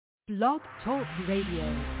Blog Talk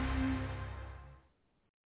Radio.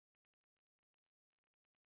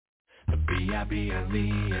 The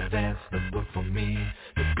B-I-B-L-E, that's the book for me.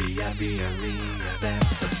 The B-I-B-L-E, that's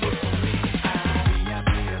the book for me.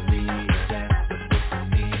 B-I-B-L-E, that's the book for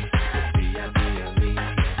me. The B-I-B-L-E,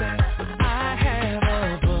 that's the book for me. I have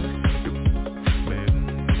a book.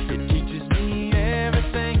 It teaches me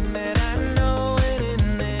everything that I know. And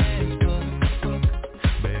in this book,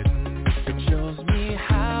 it shows me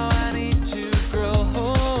how I need to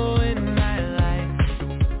grow in my life.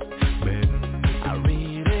 I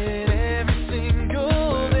read it every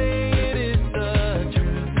single day. It is the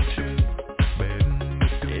truth.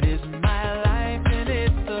 It is my life and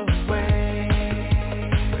it's the way.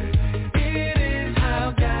 It is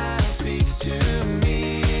how God speaks to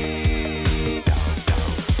me.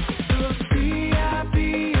 The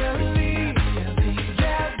B-I-B-L-E,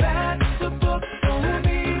 yeah, that's the book for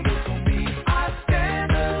me. I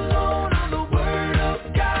stand alone on the word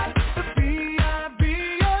of God. The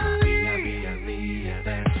B-I-B-L-E, yeah,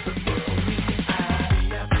 that's the book for me.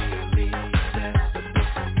 B-I-B-L-E, that's the book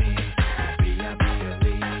for me.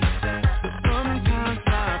 B-I-B-L-E, that's the sometimes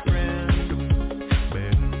my friends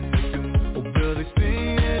will they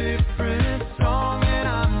sing a different song and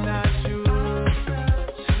I'm not sure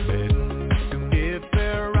if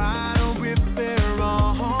they're right or if they're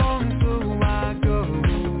wrong. So I go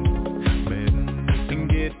and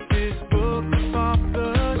get this book off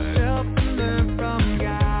the shelf and learn from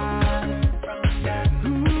God,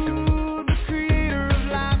 who the creator of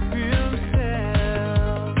life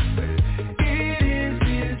himself. It is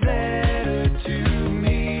his letter to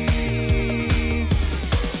me.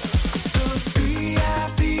 The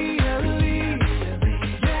B-I-B-L-E,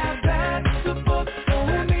 yeah, that's the book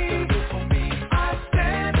for me. I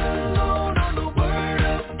stand alone on the word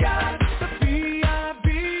of God. The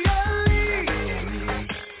B-I-B-L-E.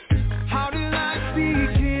 How did I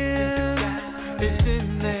begin? It's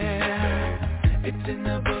in there. It's in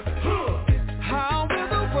the book. How will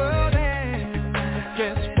the world end?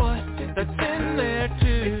 Guess what? That's in there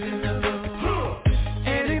too.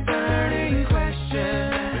 Any burning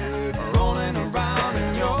question rolling around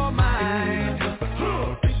in your mind,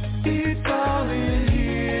 it's all in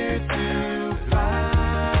here to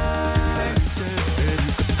find.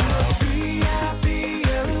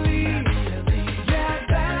 B-I-B-L-E, yeah,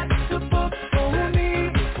 that's the book for me.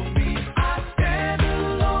 I stand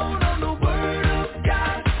alone on the word of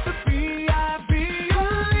God. The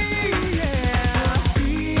B-I-B-L-E, yeah.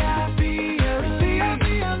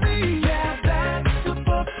 B-I-B-L-E, yeah, that's the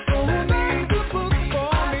book for me. I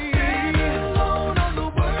stand alone on the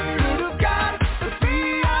word of God. The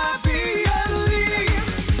B-I-B-L-E,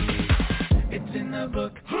 it's in the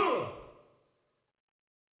book.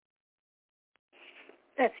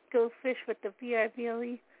 That's Go Fish with the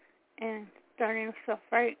B-I-B-L-E and starting us off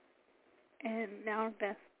right. And now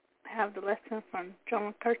let's have the lesson from John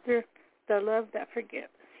MacArthur, The Love That Forgives,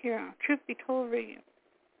 here on Truth Be Told Radio.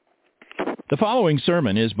 The following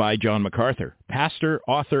sermon is by John MacArthur, pastor,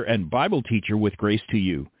 author, and Bible teacher with Grace to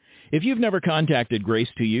You. If you've never contacted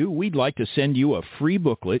Grace to You, we'd like to send you a free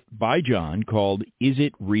booklet by John called Is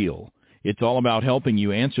It Real? It's all about helping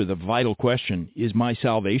you answer the vital question, is my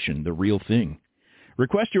salvation the real thing?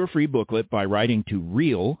 Request your free booklet by writing to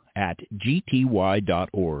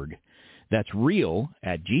real@gty.org. That's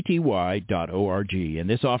real@gty.org. And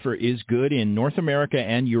this offer is good in North America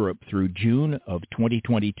and Europe through June of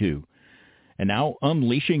 2022. And now,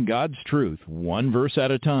 unleashing God's truth, one verse at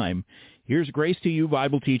a time, here's Grace to You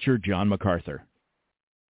Bible teacher John MacArthur.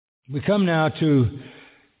 We come now to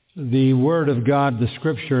the Word of God, the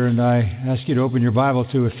Scripture, and I ask you to open your Bible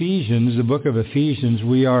to Ephesians, the book of Ephesians.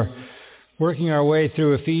 We are working our way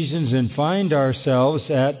through Ephesians and find ourselves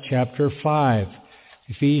at chapter 5.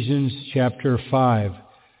 Ephesians chapter 5.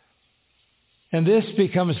 And this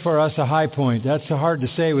becomes for us a high point. That's hard to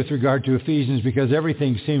say with regard to Ephesians because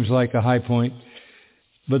everything seems like a high point.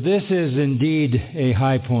 But this is indeed a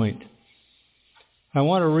high point. I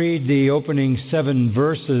want to read the opening 7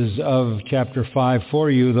 verses of chapter 5 for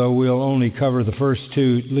you, though we'll only cover the first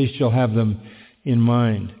 2. At least you'll have them in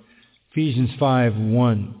mind. Ephesians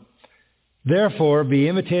 5:1. Therefore, be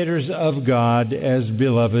imitators of God as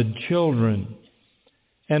beloved children,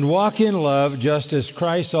 and walk in love just as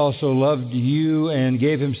Christ also loved you and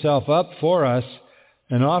gave himself up for us,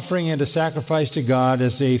 an offering and a sacrifice to God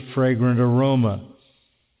as a fragrant aroma.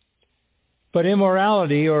 But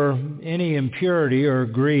immorality or any impurity or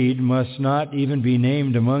greed must not even be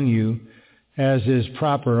named among you, as is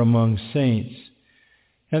proper among saints.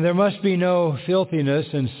 And there must be no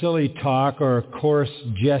filthiness and silly talk or coarse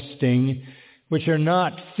jesting, which are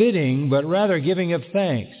not fitting, but rather giving of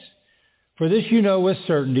thanks. For this you know with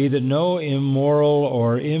certainty, that no immoral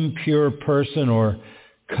or impure person or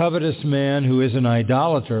covetous man who is an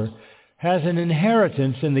idolater has an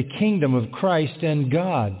inheritance in the kingdom of Christ and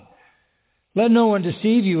God. Let no one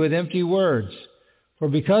deceive you with empty words. For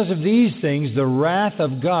because of these things the wrath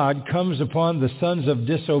of God comes upon the sons of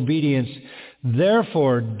disobedience.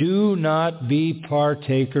 Therefore do not be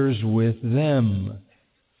partakers with them.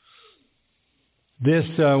 This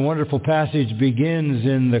wonderful passage begins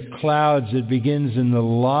in the clouds. It begins in the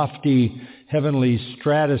lofty heavenly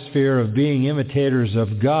stratosphere of being imitators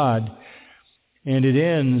of God. And it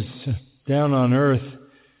ends down on earth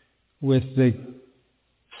with the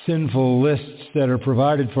sinful lists that are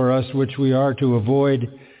provided for us, which we are to avoid,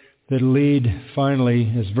 that lead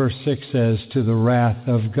finally, as verse 6 says, to the wrath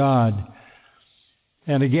of God.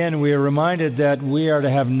 And again, we are reminded that we are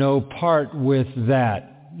to have no part with that.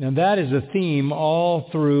 And that is a theme all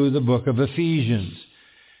through the book of Ephesians.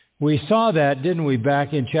 We saw that, didn't we,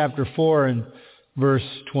 back in chapter 4 and verse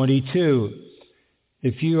 22.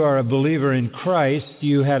 If you are a believer in Christ,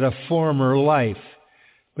 you had a former life.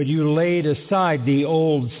 But you laid aside the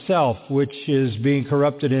old self, which is being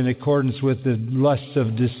corrupted in accordance with the lusts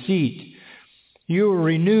of deceit. You were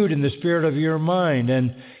renewed in the spirit of your mind,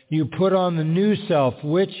 and you put on the new self,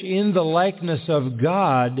 which in the likeness of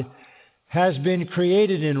God has been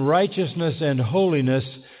created in righteousness and holiness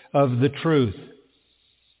of the truth.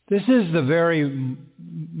 This is the very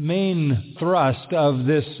main thrust of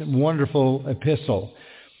this wonderful epistle.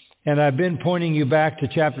 And I've been pointing you back to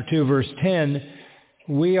chapter 2, verse 10.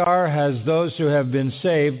 We are, as those who have been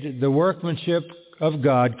saved, the workmanship of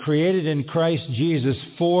God, created in Christ Jesus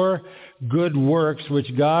for good works,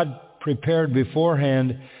 which God prepared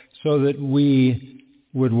beforehand so that we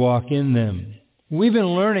would walk in them. We've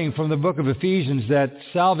been learning from the book of Ephesians that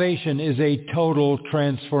salvation is a total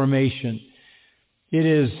transformation. It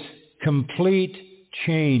is complete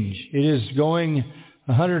change. It is going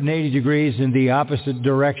 180 degrees in the opposite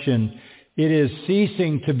direction. It is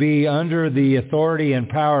ceasing to be under the authority and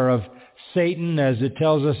power of Satan, as it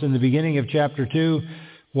tells us in the beginning of chapter 2,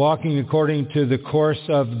 walking according to the course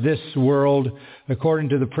of this world, according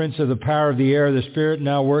to the prince of the power of the air, the spirit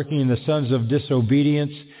now working in the sons of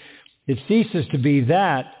disobedience. It ceases to be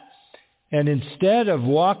that, and instead of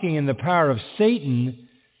walking in the power of Satan,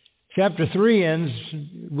 chapter 3 ends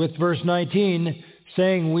with verse 19,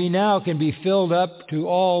 saying we now can be filled up to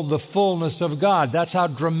all the fullness of God. That's how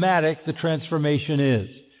dramatic the transformation is.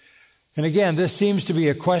 And again, this seems to be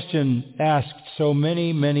a question asked so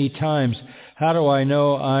many, many times. How do I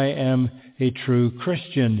know I am a true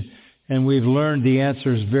Christian? And we've learned the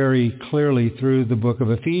answers very clearly through the book of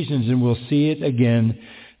Ephesians, and we'll see it again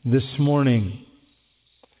this morning.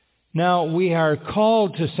 Now, we are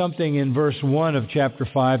called to something in verse 1 of chapter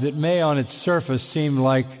 5 that may on its surface seem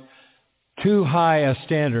like too high a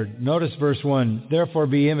standard. Notice verse 1, therefore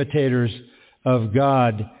be imitators of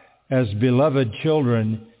God as beloved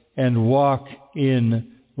children and walk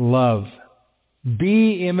in love.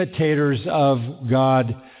 Be imitators of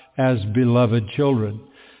God as beloved children.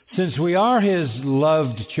 Since we are His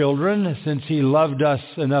loved children, since He loved us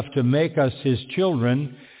enough to make us His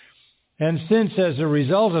children, and since as a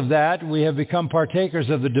result of that we have become partakers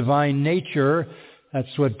of the divine nature,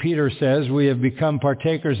 that's what Peter says, we have become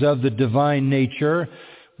partakers of the divine nature,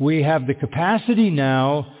 we have the capacity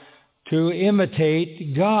now to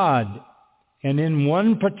imitate God, and in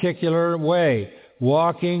one particular way,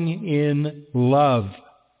 walking in love.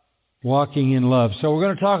 Walking in love. So we're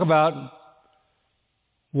going to talk about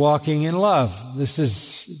walking in love. This is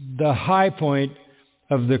the high point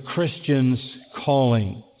of the Christian's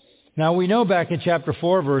calling. Now we know back in chapter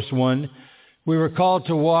 4, verse 1, we were called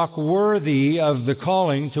to walk worthy of the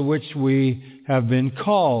calling to which we have been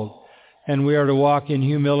called. And we are to walk in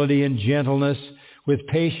humility and gentleness with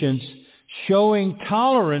patience, showing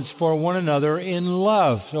tolerance for one another in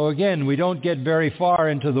love. So again, we don't get very far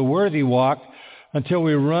into the worthy walk until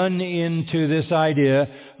we run into this idea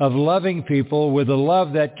of loving people with a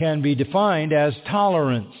love that can be defined as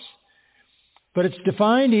tolerance. But it's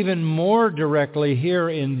defined even more directly here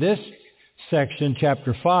in this section,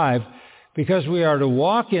 chapter 5, because we are to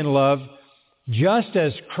walk in love just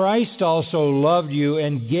as Christ also loved you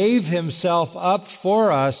and gave Himself up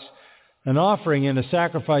for us, an offering and a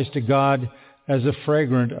sacrifice to God as a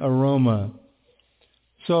fragrant aroma.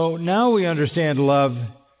 So now we understand love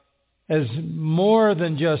as more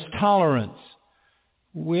than just tolerance.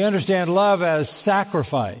 We understand love as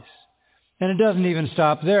sacrifice. And it doesn't even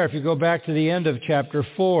stop there. If you go back to the end of chapter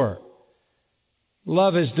 4,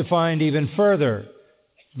 love is defined even further.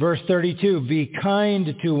 Verse 32, be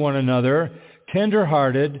kind to one another,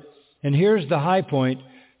 tender-hearted, and here's the high point,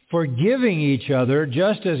 forgiving each other,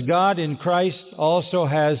 just as God in Christ also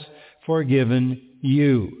has forgiven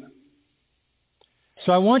you.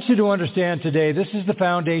 So I want you to understand today, this is the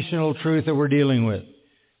foundational truth that we're dealing with.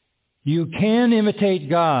 You can imitate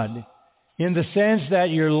God in the sense that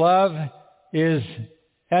your love is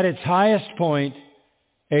at its highest point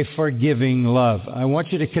a forgiving love. I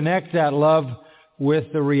want you to connect that love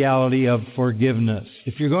with the reality of forgiveness.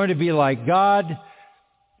 If you're going to be like God,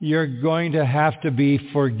 you're going to have to be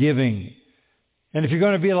forgiving. And if you're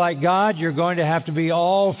going to be like God, you're going to have to be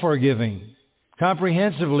all forgiving,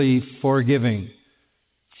 comprehensively forgiving,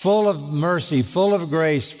 full of mercy, full of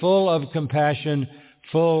grace, full of compassion,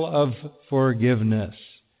 full of forgiveness.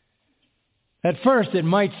 At first, it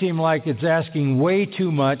might seem like it's asking way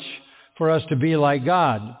too much for us to be like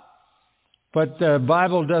God. But the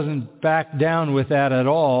Bible doesn't back down with that at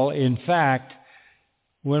all. In fact,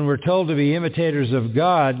 when we're told to be imitators of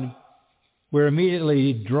God, we're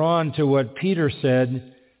immediately drawn to what Peter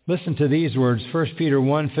said. Listen to these words, 1 Peter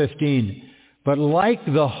 1:15. But like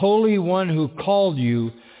the Holy One who called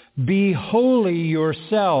you, be holy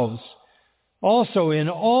yourselves, also in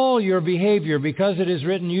all your behavior, because it is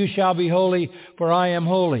written, you shall be holy, for I am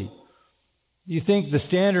holy. You think the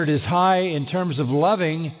standard is high in terms of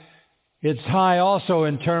loving, it's high also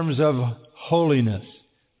in terms of holiness.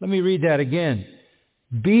 Let me read that again.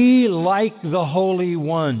 Be like the Holy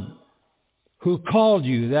One who called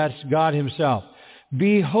you, that's God himself.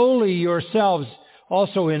 Be holy yourselves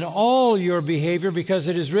also in all your behavior, because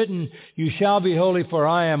it is written, you shall be holy, for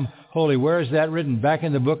I am holy. Where is that written? Back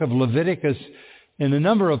in the book of Leviticus in a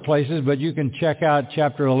number of places, but you can check out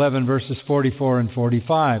chapter 11, verses 44 and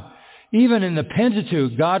 45. Even in the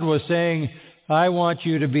Pentateuch, God was saying, I want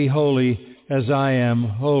you to be holy as I am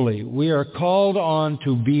holy. We are called on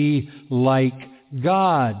to be like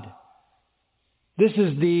God. This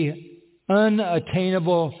is the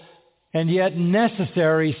unattainable and yet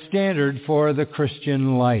necessary standard for the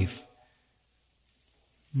Christian life.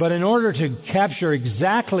 But in order to capture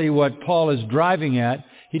exactly what Paul is driving at,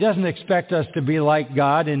 he doesn't expect us to be like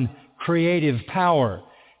God in creative power.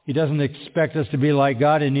 He doesn't expect us to be like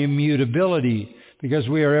God in immutability, because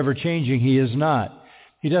we are ever changing. He is not.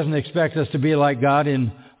 He doesn't expect us to be like God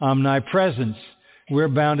in omnipresence. We're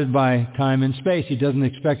bounded by time and space. He doesn't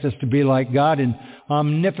expect us to be like God in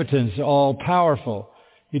omnipotence, all-powerful.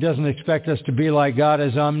 He doesn't expect us to be like God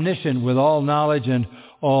as omniscient, with all knowledge and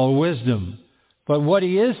all wisdom. But what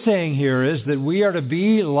he is saying here is that we are to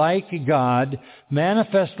be like God,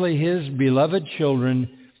 manifestly his beloved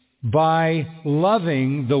children, by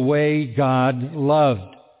loving the way God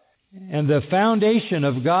loved. And the foundation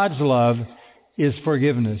of God's love is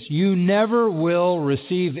forgiveness. You never will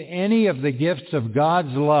receive any of the gifts of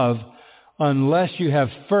God's love unless you have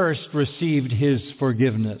first received his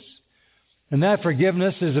forgiveness. And that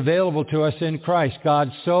forgiveness is available to us in Christ.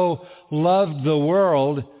 God so loved the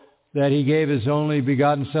world that he gave his only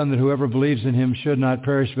begotten Son, that whoever believes in him should not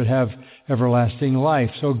perish but have everlasting life.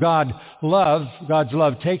 So God's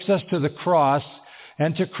love takes us to the cross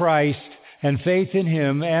and to Christ and faith in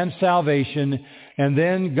him and salvation, and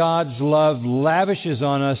then God's love lavishes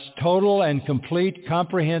on us total and complete,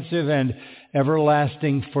 comprehensive and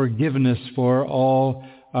everlasting forgiveness for all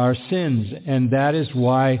our sins. And that is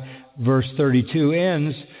why verse 32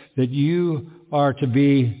 ends, that you are to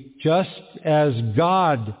be just as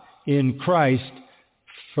God in Christ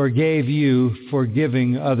forgave you,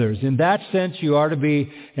 forgiving others. In that sense, you are to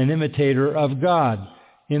be an imitator of God,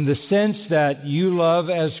 in the sense that you love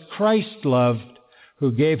as Christ loved,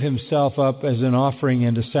 who gave himself up as an offering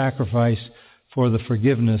and a sacrifice for the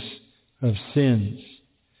forgiveness of sins.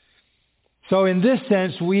 So in this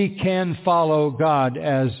sense, we can follow God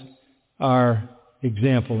as our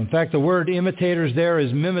example. In fact, the word imitators there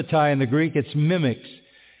is mimetai in the Greek. It's mimics.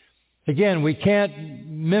 Again, we can't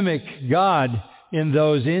mimic God in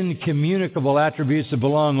those incommunicable attributes that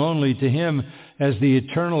belong only to him as the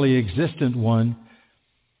eternally existent one.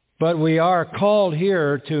 But we are called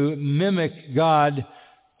here to mimic God,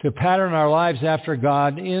 to pattern our lives after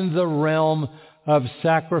God in the realm of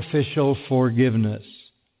sacrificial forgiveness.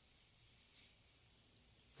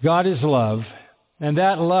 God is love, and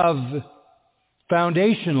that love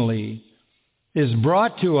foundationally is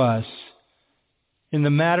brought to us in the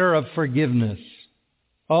matter of forgiveness.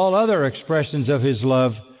 All other expressions of his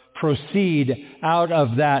love proceed out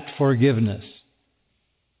of that forgiveness.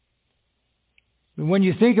 When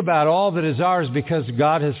you think about all that is ours because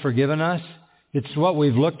God has forgiven us, it's what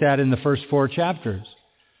we've looked at in the first 4 chapters.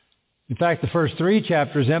 In fact, the first 3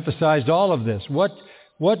 chapters emphasized all of this.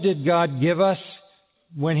 What did God give us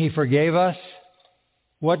when he forgave us?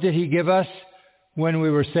 What did he give us when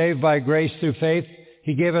we were saved by grace through faith?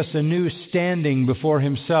 He gave us a new standing before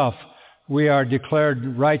Himself. We are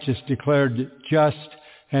declared righteous, declared just,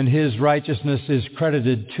 and His righteousness is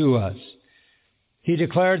credited to us. He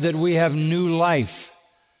declared that we have new life.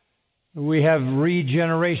 We have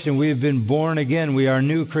regeneration. We have been born again. We are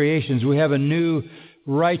new creations. We have a new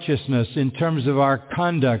righteousness in terms of our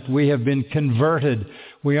conduct. We have been converted.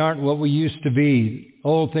 We aren't what we used to be.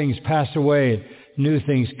 Old things pass away. New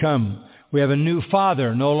things come. We have a new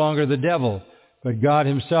Father, no longer the devil, but God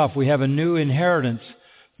Himself. We have a new inheritance,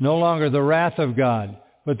 no longer the wrath of God,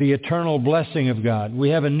 but the eternal blessing of God. We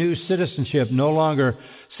have a new citizenship, no longer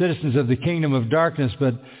citizens of the kingdom of darkness,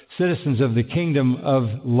 but citizens of the kingdom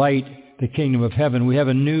of light, the kingdom of heaven. We have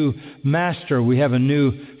a new master. We have a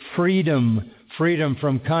new freedom, freedom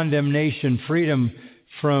from condemnation, freedom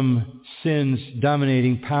from sin's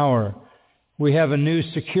dominating power. We have a new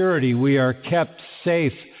security. We are kept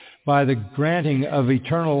safe by the granting of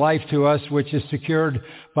eternal life to us, which is secured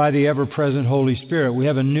by the ever-present Holy Spirit. We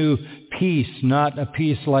have a new peace, not a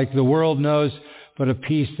peace like the world knows, but a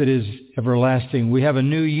peace that is everlasting. We have a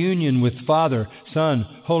new union with Father, Son,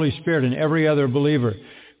 Holy Spirit, and every other believer.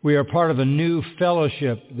 We are part of a new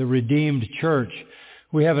fellowship, the redeemed church.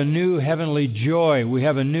 We have a new heavenly joy. We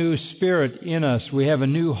have a new spirit in us. We have a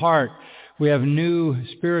new heart. We have new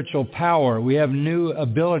spiritual power. We have new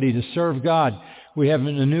ability to serve God. We have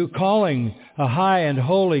a new calling, a high and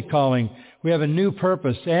holy calling. We have a new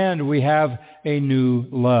purpose, and we have a new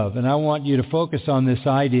love. And I want you to focus on this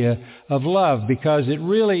idea of love, because it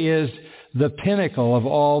really is the pinnacle of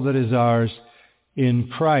all that is ours in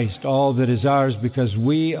Christ, all that is ours because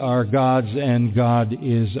we are God's and God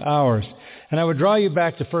is ours. And I would draw you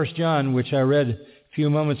back to 1 John, which I read a few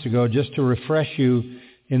moments ago, just to refresh you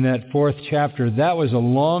in that 4th chapter. That was a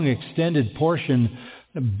long, extended portion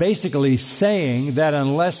basically saying that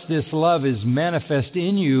unless this love is manifest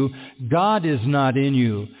in you, God is not in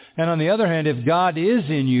you. And on the other hand, if God is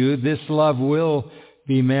in you, this love will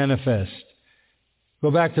be manifest.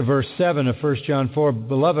 Go back to verse 7 of 1 John 4.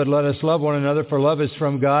 Beloved, let us love one another, for love is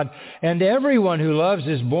from God. And everyone who loves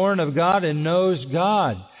is born of God and knows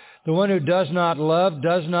God. The one who does not love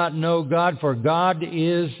does not know God, for God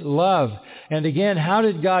is love. And again, how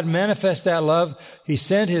did God manifest that love? He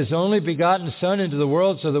sent His only begotten Son into the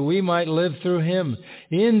world so that we might live through Him.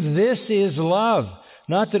 In this is love.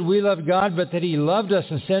 Not that we loved God, but that He loved us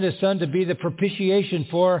and sent His Son to be the propitiation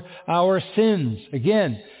for our sins.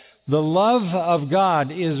 Again, the love of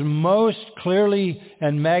God is most clearly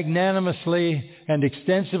and magnanimously and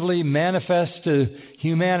extensively manifest to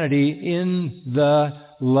humanity in the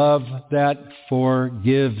love that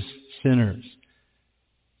forgives sinners.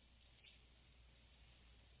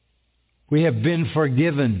 We have been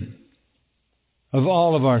forgiven of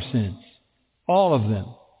all of our sins, all of them.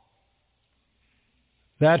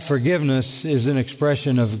 That forgiveness is an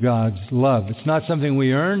expression of God's love. It's not something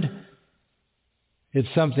we earned. It's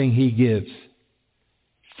something He gives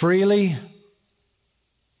freely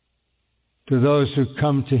to those who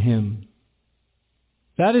come to Him.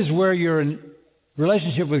 That is where your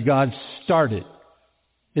relationship with God started.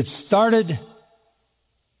 It started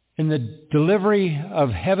in the delivery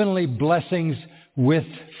of heavenly blessings with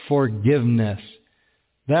forgiveness.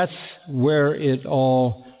 That's where it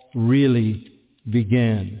all really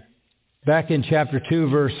began. Back in chapter 2,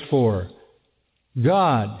 verse 4,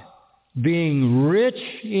 God, being rich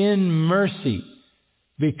in mercy,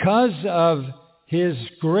 because of His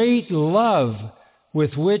great love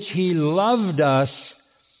with which He loved us,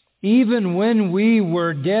 even when we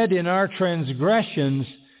were dead in our transgressions,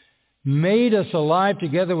 made us alive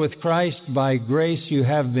together with Christ. By grace you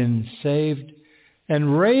have been saved,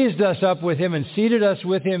 and raised us up with Him and seated us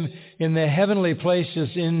with Him in the heavenly places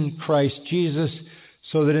in Christ Jesus,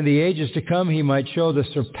 so that in the ages to come He might show the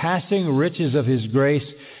surpassing riches of His grace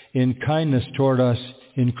in kindness toward us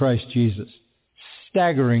in Christ Jesus.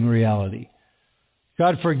 Staggering reality.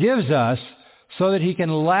 God forgives us so that He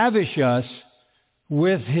can lavish us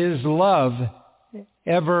with His love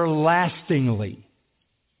everlastingly.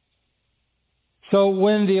 So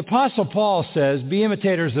when the Apostle Paul says, be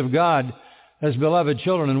imitators of God as beloved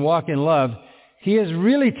children and walk in love, he is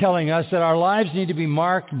really telling us that our lives need to be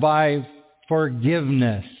marked by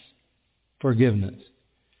forgiveness. Forgiveness.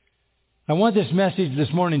 I want this message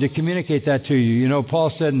this morning to communicate that to you. You know,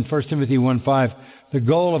 Paul said in 1 Timothy 1:5, the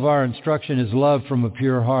goal of our instruction is love from a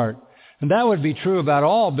pure heart. And that would be true about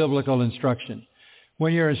all biblical instruction.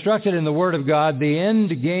 When you're instructed in the Word of God, the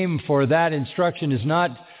end game for that instruction is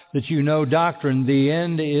not that you know doctrine. The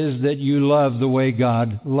end is that you love the way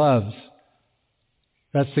God loves.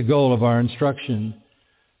 That's the goal of our instruction.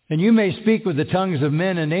 And you may speak with the tongues of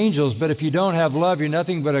men and angels, but if you don't have love, you're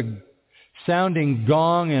nothing but a sounding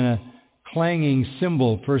gong and a clanging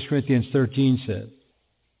cymbal, 1 Corinthians 13 says.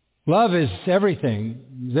 Love is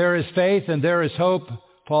everything. There is faith and there is hope,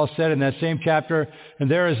 Paul said in that same chapter, and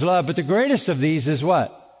there is love. But the greatest of these is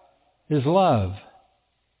what? Is love.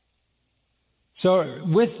 So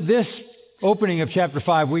with this opening of chapter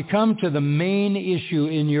 5, we come to the main issue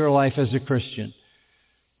in your life as a Christian.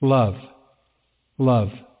 Love.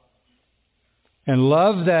 Love. And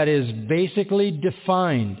love that is basically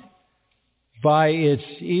defined by its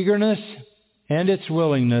eagerness and its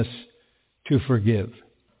willingness to forgive.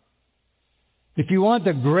 If you want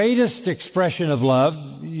the greatest expression of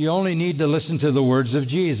love, you only need to listen to the words of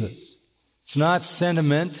Jesus. It's not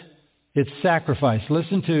sentiment, it's sacrifice.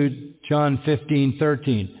 Listen to John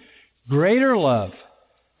 15:13. Greater love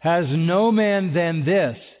has no man than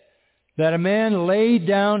this, that a man lay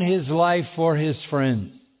down his life for his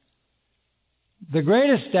friends. The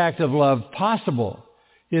greatest act of love possible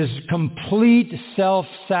is complete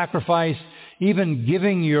self-sacrifice, even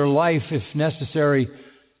giving your life, if necessary,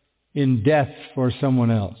 in death for someone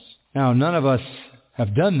else. Now, none of us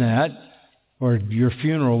have done that, or your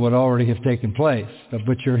funeral would already have taken place,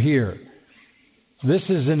 but you're here. This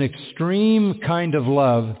is an extreme kind of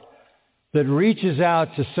love that reaches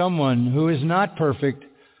out to someone who is not perfect,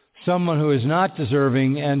 someone who is not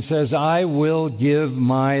deserving, and says, I will give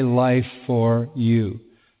my life for you.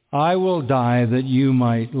 I will die that you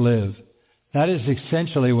might live. That is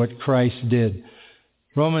essentially what Christ did.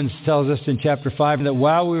 Romans tells us in chapter 5 that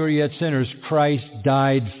while we were yet sinners, Christ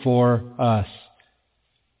died for us.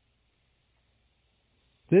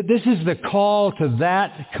 This is the call to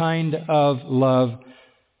that kind of love.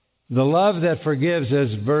 The love that forgives,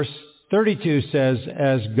 as verse 32 says,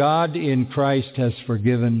 as God in Christ has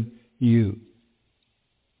forgiven you.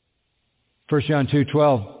 1 John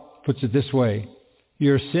 2:12 puts it this way.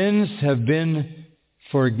 Your sins have been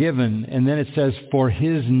forgiven. And then it says, for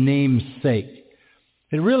His name's sake.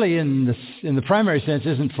 It really, in the primary sense,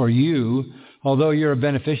 isn't for you, although you're a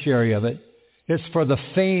beneficiary of it. It's for the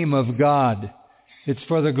fame of God. It's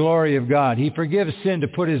for the glory of God. He forgives sin to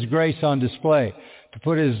put His grace on display, to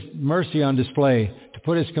put His mercy on display, to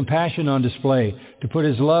put His compassion on display, to put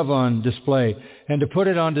His love on display, and to put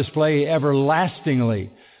it on display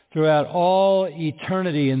everlastingly. Throughout all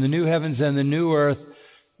eternity in the new heavens and the new earth,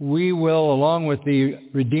 we will, along with the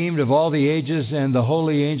redeemed of all the ages and the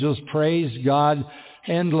holy angels, praise God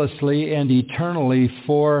endlessly and eternally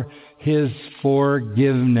for His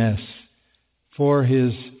forgiveness. For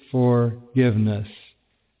His forgiveness.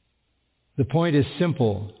 The point is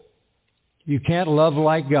simple. You can't love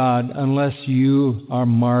like God unless you are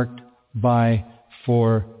marked by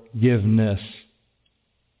forgiveness.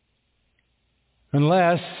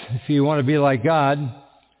 Unless, if you want to be like God,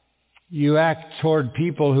 you act toward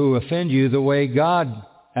people who offend you the way God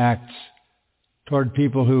acts toward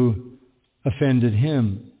people who offended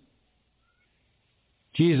Him.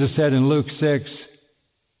 Jesus said in Luke 6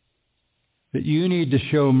 that you need to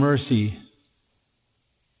show mercy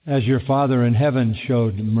as your Father in heaven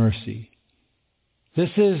showed mercy. This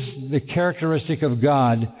is the characteristic of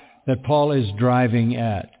God that Paul is driving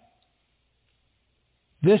at.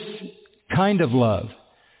 This kind of love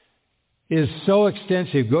is so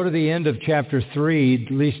extensive. Go to the end of chapter 3,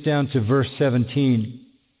 at least down to verse 17.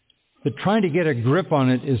 But trying to get a grip on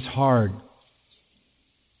it is hard.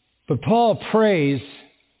 But Paul prays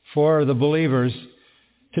for the believers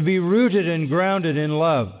to be rooted and grounded in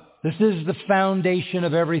love. This is the foundation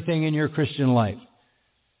of everything in your Christian life.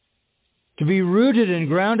 To be rooted and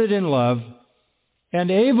grounded in love and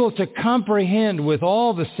able to comprehend with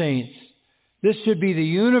all the saints. This should be the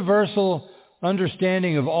universal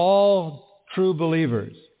understanding of all true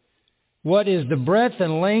believers. What is the breadth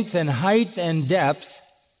and length and height and depth,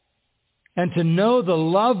 and to know the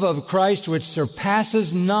love of Christ which surpasses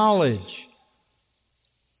knowledge.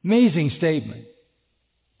 Amazing statement.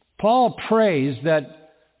 Paul prays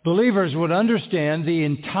that believers would understand the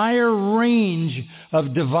entire range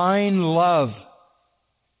of divine love,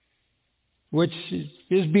 which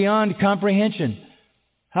is beyond comprehension.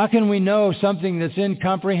 How can we know something that's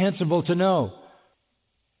incomprehensible to know?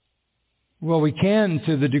 Well, we can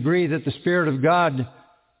to the degree that the Spirit of God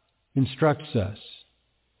instructs us.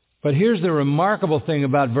 But here's the remarkable thing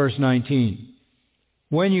about verse 19.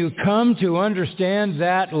 When you come to understand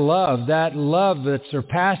that love that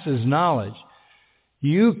surpasses knowledge,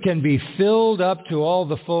 you can be filled up to all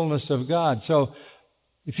the fullness of God. So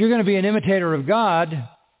if you're going to be an imitator of God,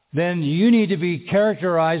 then you need to be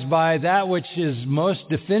characterized by that which is most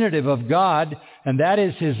definitive of God, and that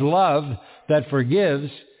is His love that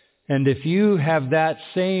forgives. And if you have that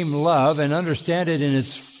same love and understand it in its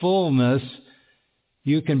fullness,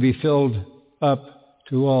 you can be filled up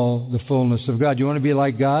to all the fullness of God. You want to be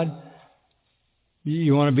like God?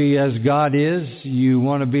 You want to be as God is? You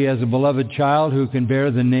want to be as a beloved child who can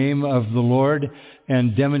bear the name of the Lord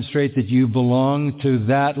and demonstrate that you belong to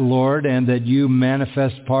that Lord and that you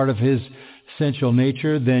manifest part of His essential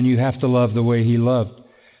nature? Then you have to love the way He loved.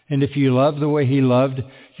 And if you love the way He loved,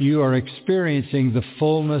 you are experiencing the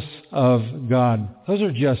fullness of God. Those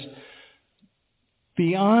are just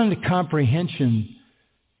beyond comprehension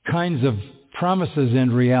kinds of promises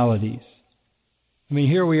and realities. I mean,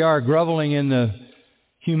 here we are groveling in the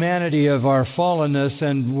humanity of our fallenness,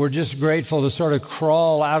 and we're just grateful to sort of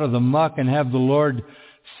crawl out of the muck and have the Lord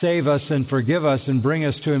save us and forgive us and bring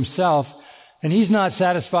us to Himself. And He's not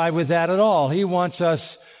satisfied with that at all. He wants us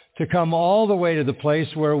to come all the way to the place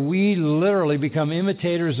where we literally become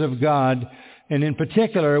imitators of God, and in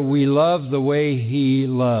particular, we love the way He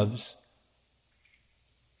loves.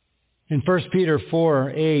 In 1 Peter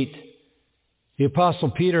 4:8, the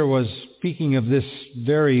Apostle Peter was speaking of this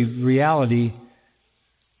very reality,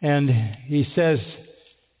 and he says,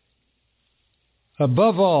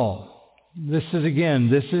 above all, this is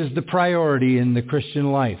the priority in the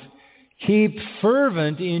Christian life. Keep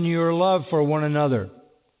fervent in your love for one another.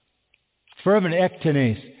 Fervent,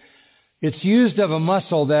 ektenes. It's used of a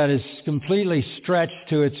muscle that is completely stretched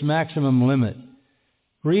to its maximum limit.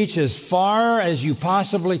 Reach as far as you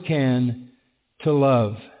possibly can to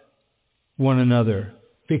love one another,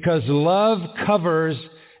 because love covers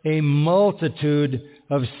a multitude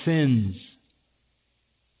of sins.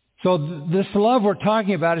 So this love we're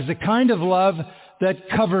talking about is the kind of love that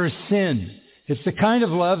covers sin. It's the kind of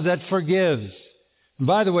love that forgives. And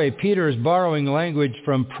by the way, Peter is borrowing language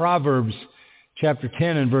from Proverbs chapter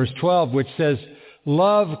 10 and verse 12, which says,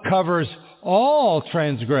 love covers all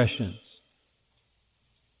transgressions.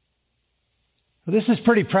 Well, this is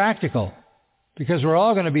pretty practical, because we're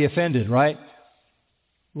all going to be offended, right?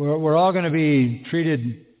 We're all going to be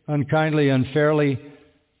treated unkindly, unfairly.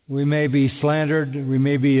 We may be slandered. We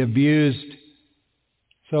may be abused.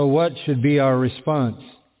 So what should be our response?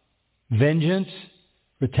 Vengeance?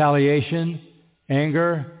 Retaliation?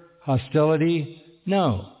 Anger? Hostility?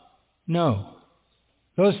 No.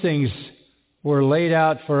 Those things were laid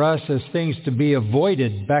out for us as things to be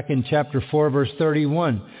avoided back in chapter 4, verse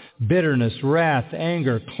 31. Bitterness, wrath,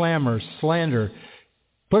 anger, clamor, slander.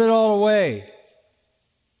 Put it all away.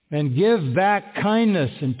 And give back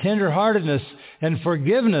kindness and tenderheartedness and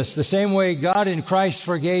forgiveness the same way God in Christ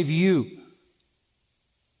forgave you.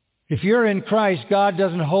 If you're in Christ, God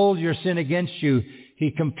doesn't hold your sin against you.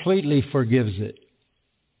 He completely forgives it.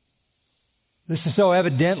 This is so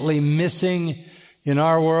evidently missing in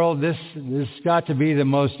our world. This has got to be the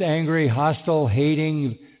most angry, hostile,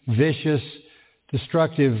 hating, vicious,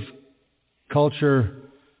 destructive culture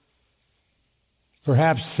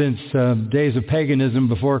perhaps since days of paganism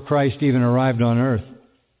before Christ even arrived on earth.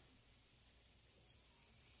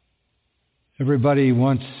 Everybody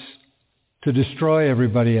wants to destroy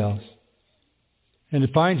everybody else. And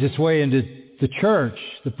it finds its way into the church,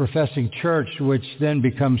 the professing church, which then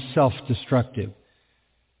becomes self-destructive.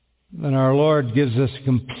 And our Lord gives us a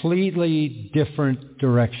completely different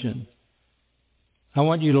direction. I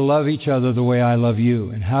want you to love each other the way I love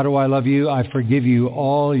you. And how do I love you? I forgive you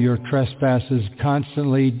all your trespasses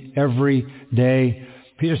constantly, every day.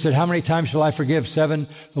 Peter said, how many times shall I forgive? 7?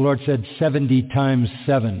 The Lord said 70 times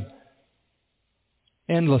 7.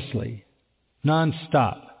 Endlessly.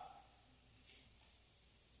 Non-stop.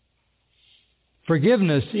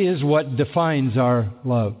 Forgiveness is what defines our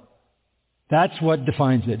love. That's what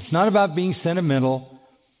defines it. It's not about being sentimental.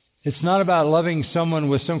 It's not about loving someone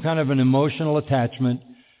with some kind of an emotional attachment.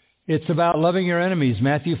 It's about loving your enemies.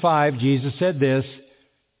 Matthew 5, Jesus said this,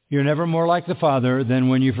 you're never more like the Father than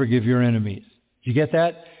when you forgive your enemies. Did you get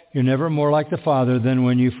that? You're never more like the Father than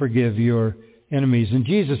when you forgive your enemies. And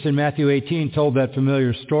Jesus in Matthew 18 told that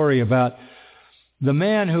familiar story about the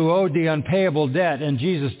man who owed the unpayable debt, and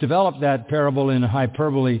Jesus developed that parable in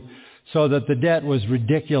hyperbole so that the debt was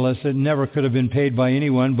ridiculous. It never could have been paid by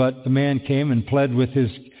anyone, but the man came and pled with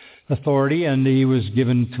his authority, and he was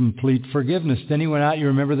given complete forgiveness. Then he went out, you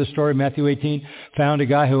remember the story, Matthew 18, found a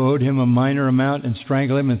guy who owed him a minor amount and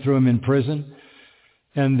strangled him and threw him in prison.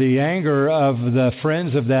 And the anger of the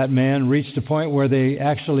friends of that man reached a point where they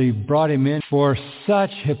actually brought him in for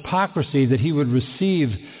such hypocrisy that he would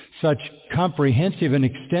receive such comprehensive and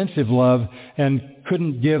extensive love and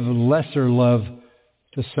couldn't give lesser love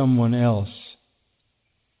to someone else.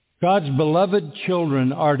 God's beloved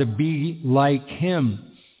children are to be like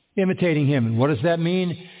Him, imitating Him. And what does that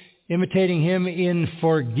mean? Imitating Him in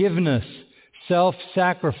forgiveness,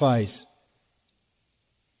 self-sacrifice.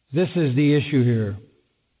 This is the issue here.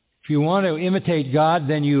 If you want to imitate God,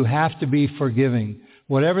 then you have to be forgiving.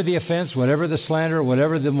 Whatever the offense, whatever the slander,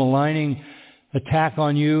 whatever the maligning attack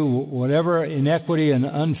on you, whatever inequity and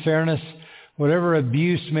unfairness, whatever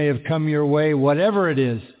abuse may have come your way, whatever it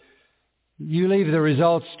is, you leave the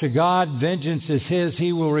results to God. Vengeance is His.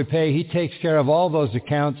 He will repay. He takes care of all those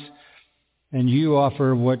accounts. And you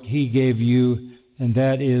offer what He gave you, and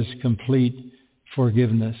that is complete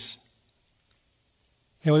forgiveness.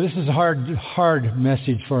 This is a hard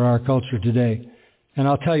message for our culture today. And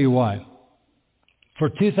I'll tell you why. For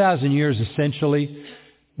 2,000 years, essentially,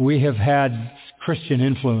 we have had Christian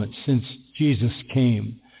influence since Jesus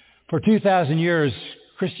came. For 2,000 years,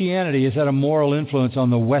 Christianity has had a moral influence on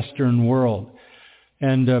the Western world.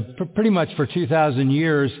 And pretty much for 2,000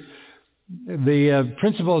 years, the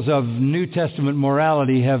principles of New Testament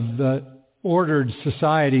morality have ordered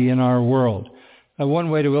society in our world.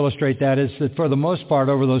 One way to illustrate that is that for the most part,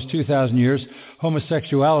 over those 2,000 years,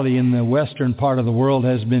 homosexuality in the Western part of the world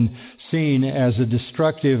has been seen as a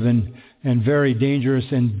destructive and very dangerous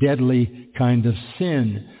and deadly kind of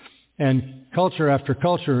sin. And culture after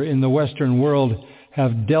culture in the Western world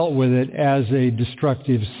have dealt with it as a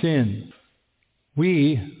destructive sin.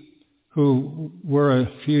 We, who were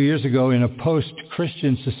a few years ago in a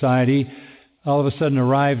post-Christian society, all of a sudden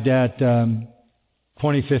arrived at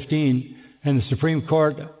 2015, and the Supreme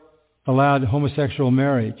Court allowed homosexual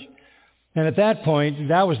marriage. And at that point,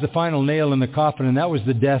 that was the final nail in the coffin, and that was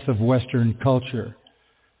the death of Western culture.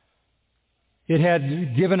 It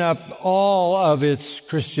had given up all of its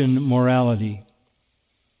Christian morality.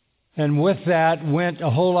 And with that went a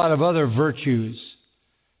whole lot of other virtues.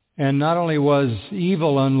 And not only was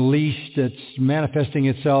evil unleashed, it's manifesting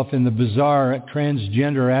itself in the bizarre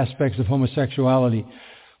transgender aspects of homosexuality,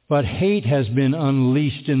 but hate has been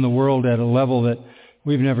unleashed in the world at a level that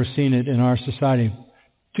we've never seen it in our society.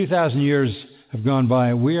 2,000 years have gone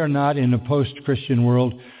by. We are not in a post-Christian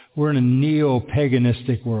world. We're in a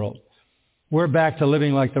neo-paganistic world. We're back to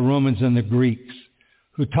living like the Romans and the Greeks,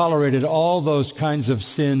 who tolerated all those kinds of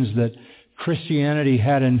sins that Christianity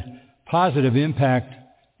had a positive impact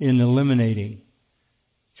in eliminating.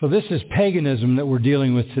 So this is paganism that we're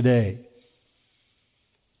dealing with today.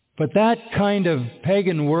 But that kind of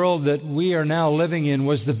pagan world that we are now living in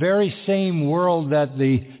was the very same world that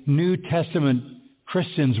the New Testament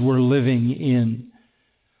Christians were living in.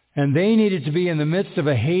 And they needed to be in the midst of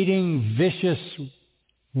a hating, vicious,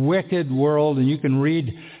 wicked world. And you can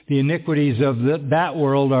read the iniquities of that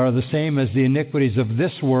world are the same as the iniquities of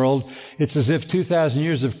this world. It's as if 2,000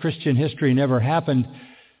 years of Christian history never happened.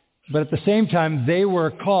 But at the same time, they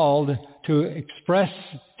were called to express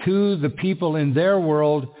to the people in their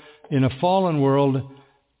world, in a fallen world,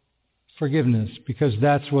 forgiveness, because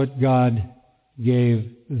that's what God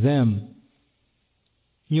gave them.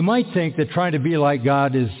 You might think that trying to be like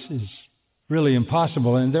God is really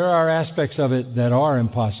impossible, and there are aspects of it that are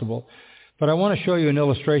impossible. But I want to show you an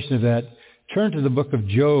illustration of that. Turn to the book of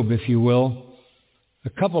Job, if you will. A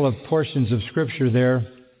couple of portions of Scripture there.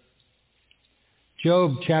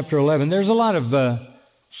 Job chapter 11. There's a lot of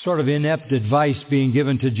sort of inept advice being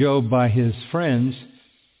given to Job by his friends,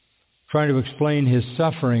 trying to explain his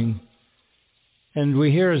suffering. And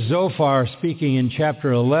we hear Zophar speaking in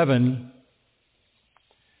chapter 11,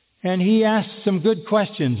 and he asks some good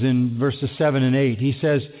questions in verses 7 and 8. He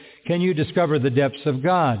says, can you discover the depths of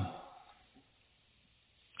God?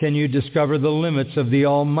 Can you discover the limits of the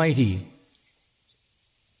Almighty?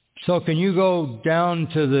 So can you go down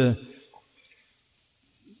to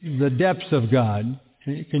the depths of God?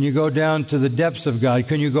 Can you go down to the depths of God?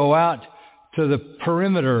 Can you go out to the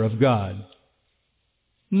perimeter of God?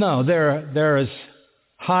 No, they're as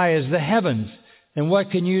high as the heavens. And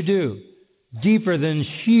what can you do? Deeper than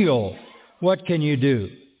Sheol, what can you do?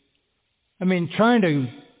 I mean, trying to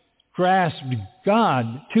grasp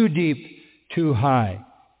God, too deep, too high.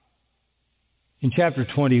 In chapter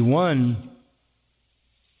 21,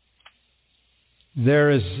 there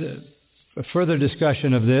is a further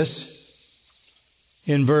discussion of this.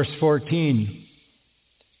 In verse 14,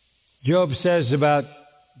 Job says about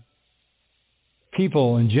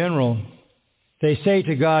people in general, they say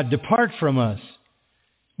to God, depart from us.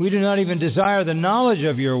 We do not even desire the knowledge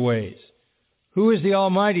of your ways. Who is the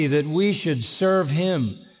Almighty that we should serve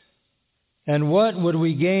Him? And what would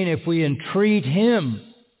we gain if we entreat Him?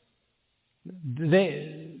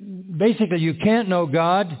 Basically, you can't know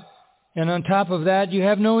God, and on top of that, you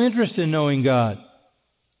have no interest in knowing God.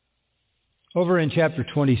 Over in chapter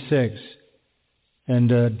 26, and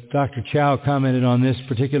Dr. Chow commented on this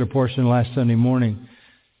particular portion last Sunday morning.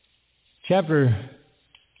 Chapter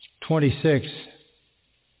 26,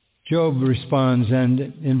 Job responds, and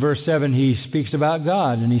in verse 7 he speaks about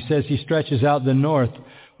God, and he says he stretches out the north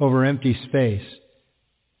over empty space.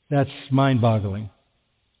 That's mind-boggling.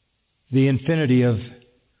 The infinity of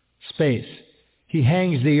space. He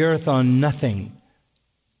hangs the earth on nothing.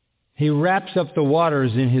 He wraps up the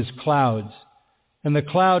waters in his clouds, and the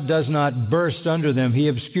cloud does not burst under them. He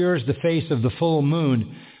obscures the face of the full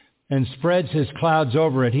moon and spreads his clouds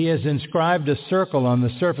over it. He has inscribed a circle on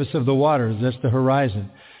the surface of the waters, that's the horizon,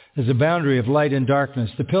 as a boundary of light and darkness.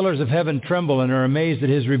 The pillars of heaven tremble and are amazed at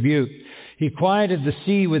his rebuke. He quieted the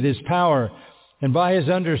sea with his power, and by his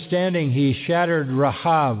understanding he shattered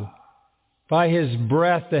Rahab. By his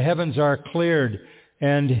breath the heavens are cleared,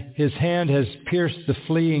 and his hand has pierced the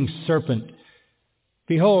fleeing serpent.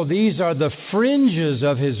 Behold, these are the fringes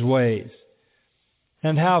of his ways,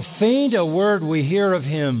 and how faint a word we hear of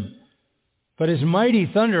him. But his mighty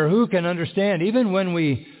thunder, who can understand? Even when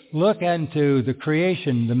we look into the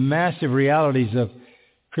creation, the massive realities of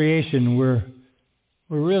creation, we're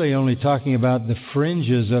really only talking about the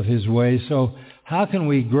fringes of his ways. So how can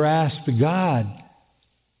we grasp God?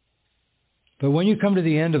 But when you come to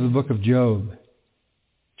the end of the book of Job,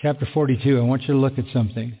 chapter 42, I want you to look at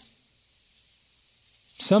something.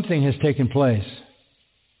 Something has taken place.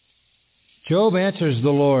 Job answers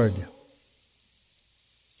the Lord.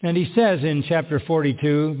 And he says in chapter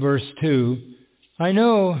 42, verse 2, I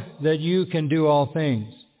know that you can do all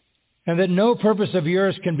things, and that no purpose of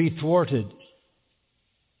yours can be thwarted.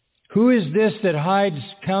 Who is this that hides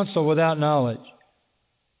counsel without knowledge?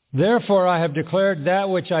 Therefore I have declared that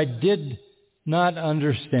which I did not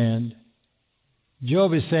understand.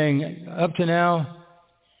 Job is saying, up to now,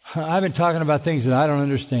 I've been talking about things that I don't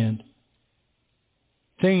understand.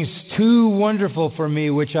 Things too wonderful for me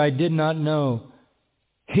which I did not know.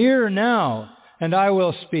 Hear now, and I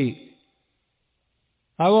will speak.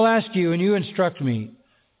 I will ask you, and you instruct me.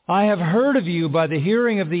 I have heard of you by the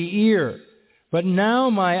hearing of the ear, but now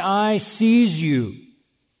my eye sees you.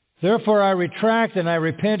 Therefore I retract and I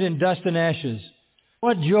repent in dust and ashes.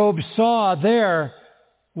 What Job saw there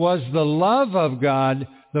was the love of God,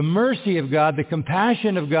 the mercy of God, the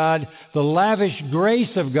compassion of God, the lavish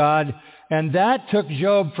grace of God, and that took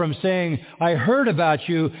Job from saying, I heard about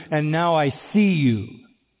you, and now I see you.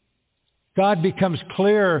 God becomes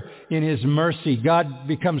clear in his mercy. God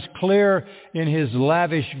becomes clear in his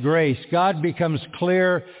lavish grace. God becomes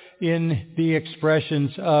clear in the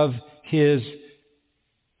expressions of his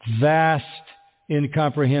vast,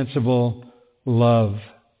 incomprehensible love.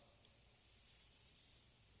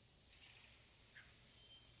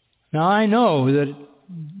 Now I know that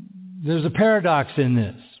there's a paradox in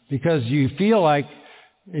this, because you feel like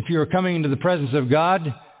if you're coming into the presence of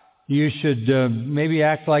God, you should maybe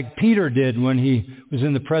act like Peter did when he was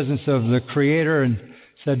in the presence of the Creator and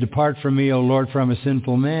said, Depart from me, O Lord, for I'm a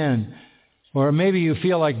sinful man. Or maybe you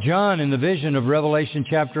feel like John in the vision of Revelation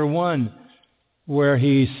chapter 1, where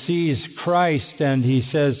he sees Christ and he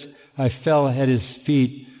says, I fell at his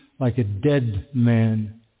feet like a dead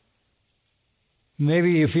man.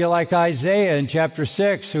 Maybe you feel like Isaiah in chapter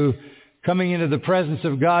 6, who coming into the presence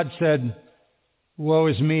of God said, Woe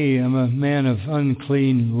is me, I'm a man of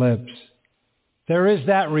unclean lips. There is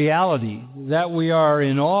that reality that we are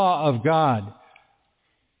in awe of God,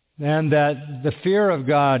 and that the fear of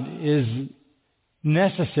God is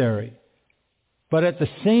necessary. But at the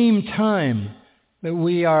same time that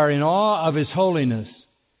we are in awe of his holiness,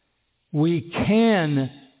 we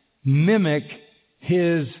can mimic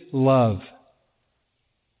his love.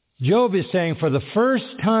 Job is saying, for the first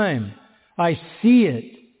time, I see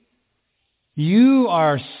it. You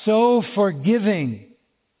are so forgiving.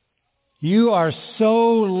 You are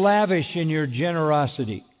so lavish in your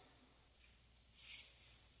generosity.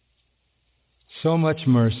 So much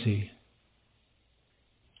mercy.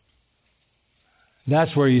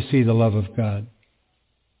 That's where you see the love of God.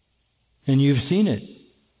 And you've seen it.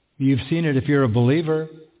 You've seen it if you're a believer.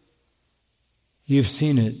 You've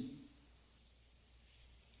seen it.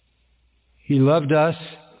 He loved us.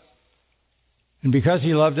 And because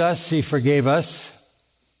he loved us, he forgave us.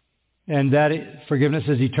 And that forgiveness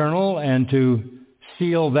is eternal. And to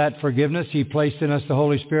seal that forgiveness, he placed in us the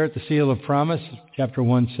Holy Spirit, the seal of promise, chapter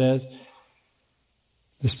 1 says.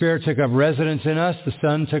 The Spirit took up residence in us. The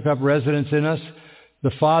Son took up residence in us.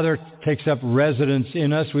 The Father takes up residence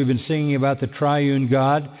in us. We've been singing about the triune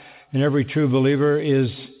God. And every true believer is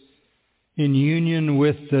in union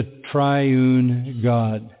with the triune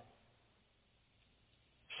God.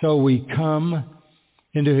 So we come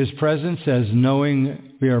into his presence as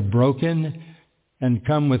knowing we are broken, and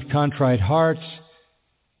come with contrite hearts,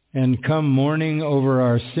 and come mourning over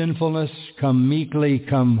our sinfulness, come meekly,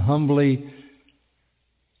 come humbly,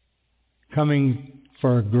 coming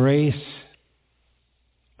for grace,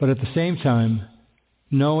 but at the same time,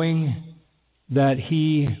 knowing that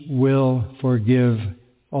He will forgive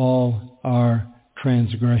all our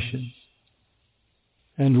transgressions.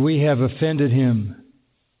 And we have offended Him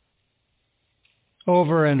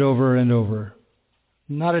over and over and over.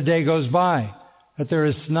 Not a day goes by that there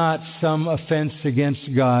is not some offense against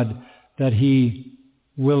God that He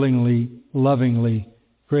willingly, lovingly,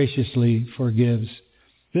 graciously forgives.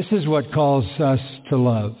 This is what calls us to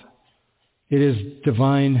love. It is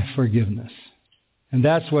divine forgiveness. And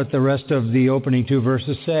that's what the rest of the opening 2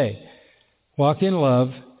 verses say. Walk in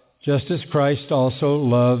love, just as Christ also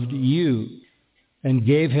loved you and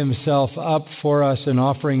gave Himself up for us, an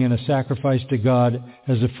offering and a sacrifice to God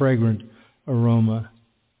as a fragrant aroma.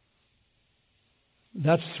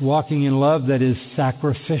 That's walking in love that is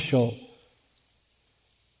sacrificial.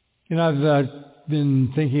 You know, I've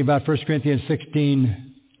been thinking about 1 Corinthians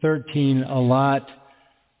 16:13 a lot.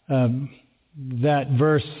 That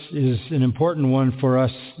verse is an important one for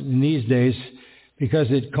us in these days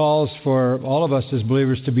because it calls for all of us as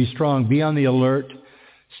believers to be strong. Be on the alert.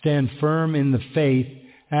 Stand firm in the faith.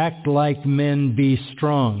 Act like men. Be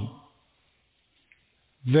strong.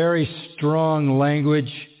 Very strong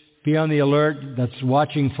language. Be on the alert. That's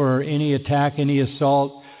watching for any attack, any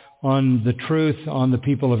assault on the truth, on the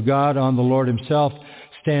people of God, on the Lord Himself.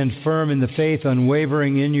 Stand firm in the faith,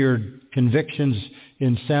 unwavering in your convictions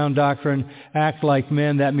in sound doctrine. Act like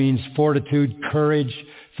men. That means fortitude, courage,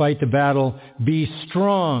 fight the battle. Be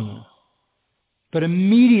strong. But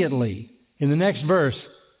immediately, in the next verse,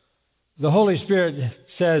 the Holy Spirit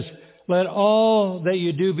says, let all that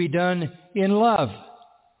you do be done in love.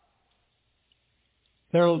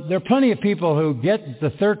 There are plenty of people who get the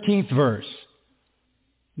 13th verse.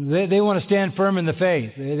 They want to stand firm in the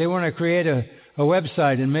faith. They want to create a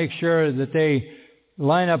website and make sure that they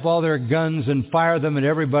line up all their guns and fire them at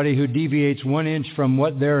everybody who deviates 1 inch from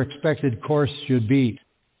what their expected course should be.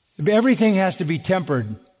 Everything has to be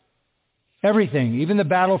tempered. Everything, even the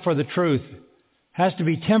battle for the truth, has to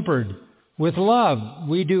be tempered with love.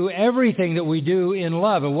 We do everything that we do in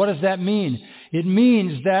love. And what does that mean? It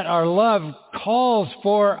means that our love calls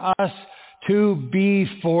for us to be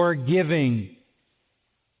forgiving.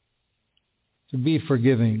 To be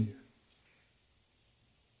forgiving.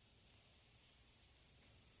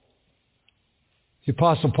 The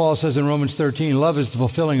Apostle Paul says in Romans 13, love is the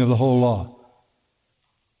fulfilling of the whole law.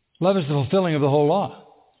 Love is the fulfilling of the whole law.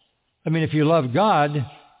 I mean, if you love God,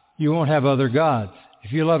 you won't have other gods.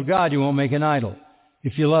 If you love God, you won't make an idol.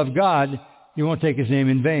 If you love God, you won't take His name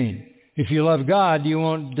in vain. If you love God, you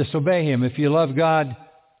won't disobey Him. If you love God,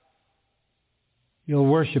 you'll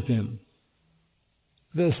worship Him.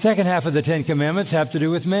 The second half of the Ten Commandments have to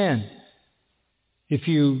do with man. If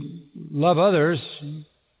you love others,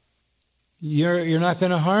 you're not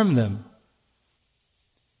going to harm them.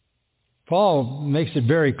 Paul makes it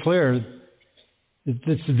very clear.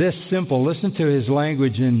 It's this simple. Listen to his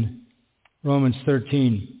language in Romans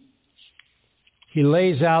 13. He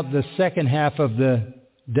lays out the second half of the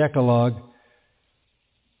Decalogue.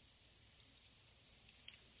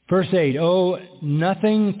 Verse 8, owe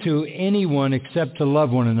nothing to anyone except to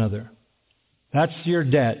love one another. That's your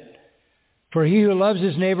debt. For he who loves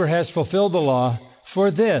his neighbor has fulfilled the law.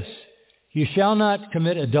 For this, you shall not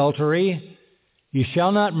commit adultery, you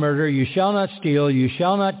shall not murder, you shall not steal, you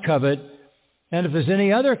shall not covet. And if there's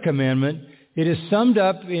any other commandment, it is summed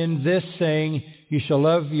up in this saying, you shall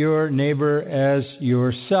love your neighbor as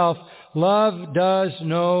yourself. Love does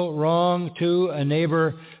no wrong to a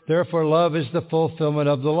neighbor. Therefore, love is the fulfillment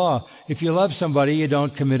of the law. If you love somebody, you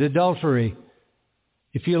don't commit adultery.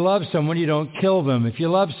 If you love someone, you don't kill them. If you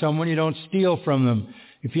love someone, you don't steal from them.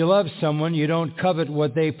 If you love someone, you don't covet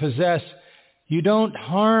what they possess. You don't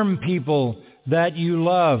harm people that you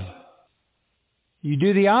love. You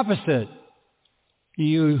do the opposite.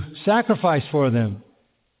 You sacrifice for them.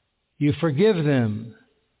 You forgive them.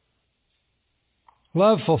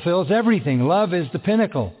 Love fulfills everything. Love is the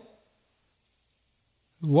pinnacle.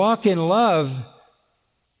 Walk in love.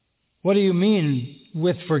 What do you mean?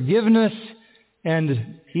 With forgiveness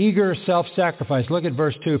and eager self-sacrifice. Look at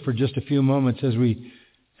verse 2 for just a few moments as we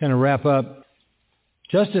kind of wrap up.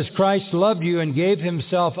 Just as Christ loved you and gave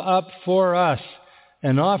Himself up for us,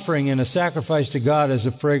 an offering and a sacrifice to God as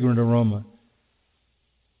a fragrant aroma.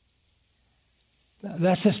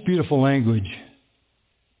 That's just beautiful language.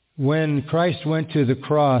 When Christ went to the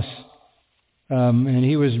cross and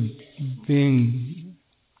He was being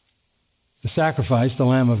the sacrifice, the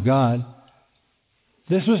Lamb of God,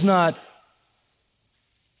 this was not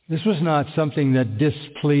something that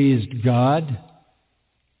displeased God.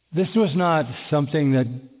 This was not something that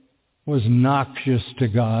was noxious to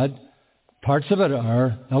God. Parts of it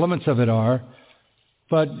are, elements of it are.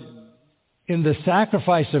 But in the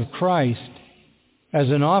sacrifice of Christ, as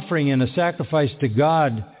an offering and a sacrifice to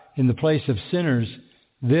God in the place of sinners,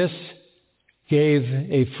 this gave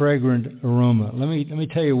a fragrant aroma. Let me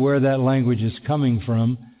tell you where that language is coming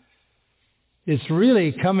from. It's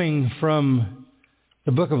really coming from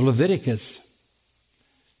the book of Leviticus.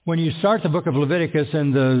 When you start the book of Leviticus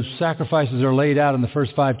and the sacrifices are laid out in the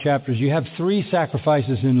first 5 chapters, you have 3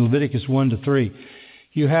 sacrifices in Leviticus 1 to 3.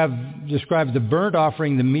 You have described the burnt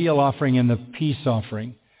offering, the meal offering, and the peace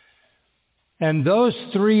offering. And those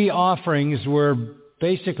 3 offerings were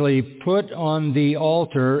basically put on the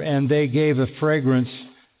altar, and they gave a fragrance.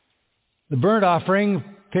 The burnt offering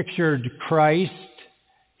pictured Christ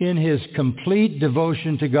in his complete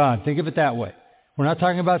devotion to God. Think of it that way. We're not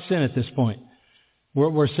talking about sin at this point.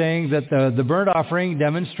 We're saying that the burnt offering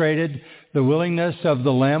demonstrated the willingness of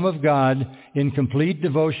the Lamb of God in complete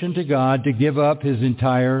devotion to God to give up his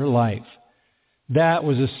entire life. That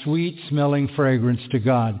was a sweet-smelling fragrance to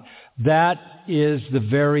God. That is the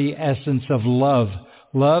very essence of love.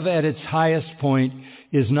 Love at its highest point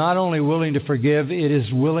is not only willing to forgive, it is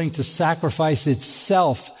willing to sacrifice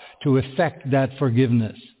itself to effect that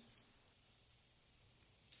forgiveness.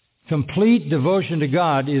 Complete devotion to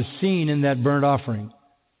God is seen in that burnt offering.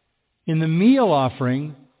 In the meal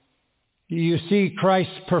offering, you see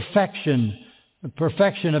Christ's perfection, the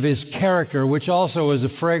perfection of his character, which also is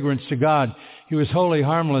a fragrance to God. He was holy,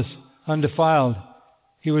 harmless, undefiled.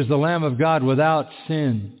 He was the Lamb of God without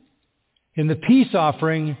sin. In the peace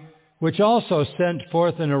offering, which also sent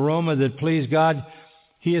forth an aroma that pleased God,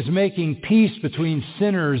 he is making peace between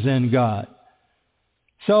sinners and God.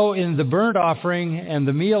 So in the burnt offering and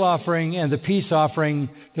the meal offering and the peace offering,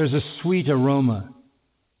 there's a sweet aroma.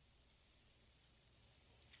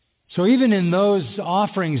 So even in those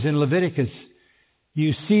offerings in Leviticus,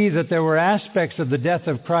 you see that there were aspects of the death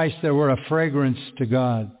of Christ that were a fragrance to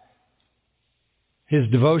God. His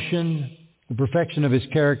devotion, the perfection of his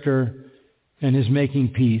character, and his making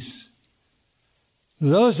peace.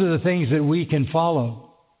 Those are the things that we can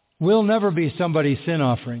follow. We'll never be somebody's sin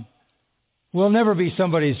offering. We'll never be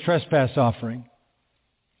somebody's trespass offering.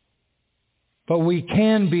 But we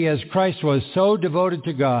can be, as Christ was, so devoted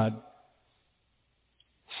to God,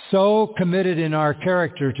 so committed in our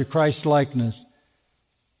character to Christ's likeness,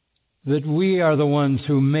 that we are the ones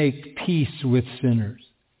who make peace with sinners.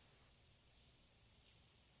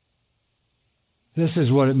 This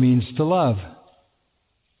is what it means to love.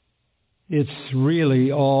 It's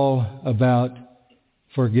really all about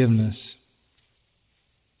forgiveness.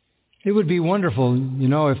 It would be wonderful,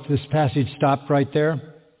 if this passage stopped right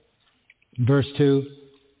there, verse 2.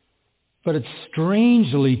 But it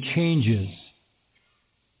strangely changes.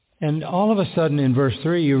 And all of a sudden in verse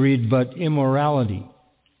 3 you read, but immorality,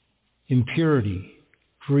 impurity,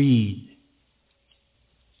 greed.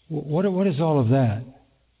 What is all of that?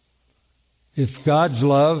 If God's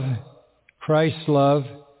love, Christ's love,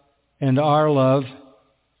 and our love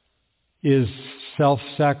is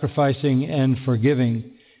self-sacrificing and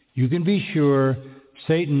forgiving, you can be sure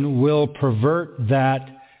Satan will pervert that,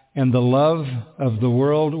 and the love of the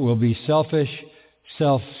world will be selfish,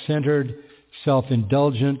 self-centered,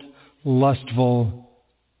 self-indulgent, lustful,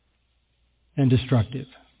 and destructive.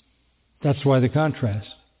 That's why the contrast.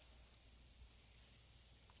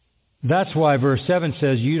 That's why verse 7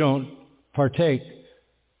 says you don't partake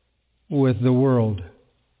with the world.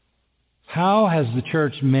 How has the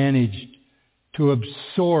church managed to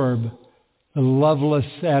absorb the loveless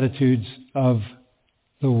attitudes of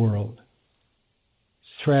the world?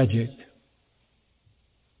 It's tragic.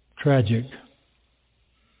 Tragic.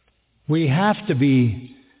 We have to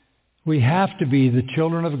be the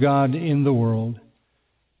children of God in the world.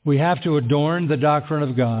 We have to adorn the doctrine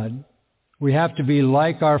of God. We have to be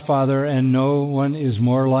like our Father, and no one is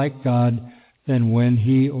more like God than when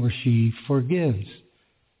he or she forgives.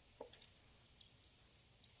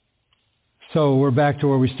 So we're back to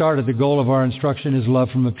where we started. The goal of our instruction is love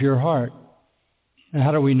from a pure heart. And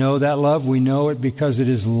how do we know that love? We know it because it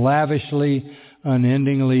is lavishly,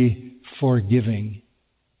 unendingly forgiving.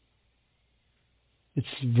 It's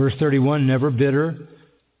verse 31, never bitter,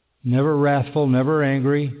 never wrathful, never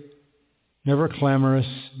angry, never clamorous,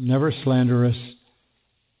 never slanderous,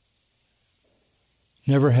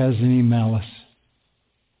 never has any malice.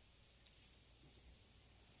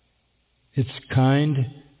 It's kind,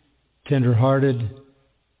 tender-hearted,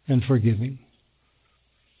 and forgiving.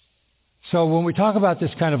 So when we talk about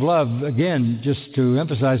this kind of love, again, just to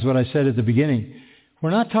emphasize what I said at the beginning,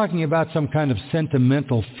 we're not talking about some kind of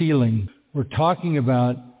sentimental feeling. We're talking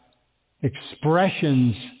about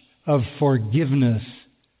expressions of forgiveness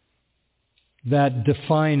that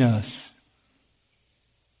define us.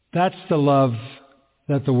 That's the love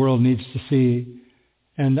that the world needs to see.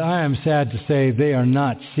 And I am sad to say they are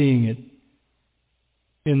not seeing it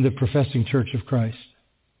in the professing Church of Christ.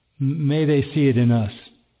 May they see it in us.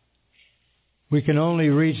 We can only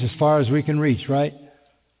reach as far as we can reach, right?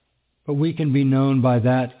 But we can be known by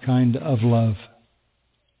that kind of love.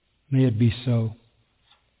 May it be so.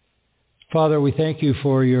 Father, we thank you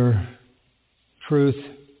for your truth.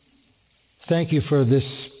 Thank you for this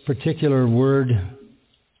particular word,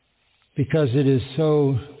 because it is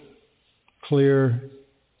so clear,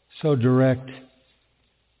 so direct,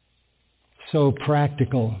 so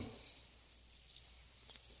practical.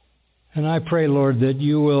 And I pray, Lord, that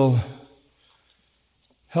you will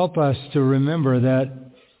help us to remember that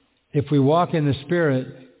if we walk in the Spirit,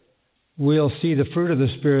 we'll see the fruit of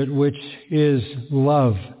the Spirit, which is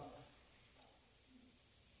love.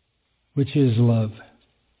 Which is love.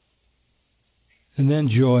 And then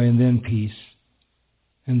joy, and then peace,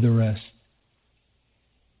 and the rest.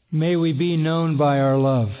 May we be known by our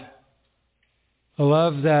love. A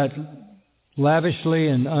love that lavishly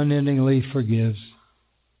and unendingly forgives.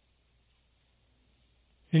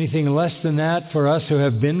 Anything less than that for us who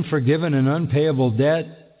have been forgiven an unpayable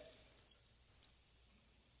debt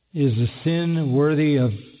is a sin worthy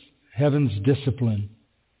of heaven's discipline.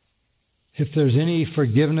 If there's any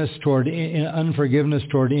unforgiveness toward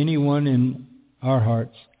anyone in our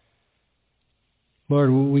hearts, Lord,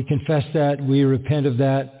 we confess that, we repent of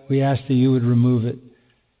that, we ask that you would remove it.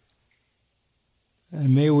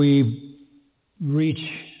 And may we reach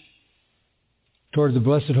toward the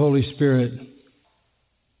blessed Holy Spirit,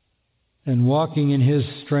 and walking in his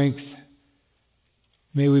strength,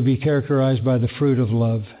 may we be characterized by the fruit of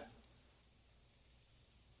love.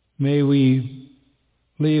 May we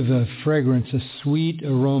leave a fragrance, a sweet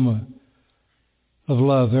aroma of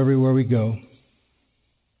love everywhere we go,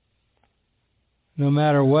 no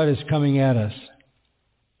matter what is coming at us.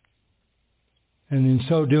 And in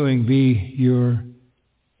so doing, be your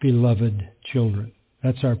beloved children.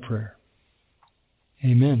 That's our prayer.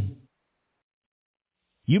 Amen.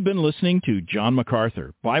 You've been listening to John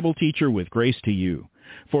MacArthur, Bible teacher with Grace to You.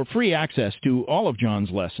 For free access to all of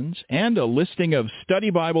John's lessons and a listing of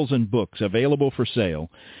study Bibles and books available for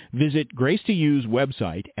sale, visit Grace to You's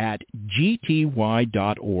website at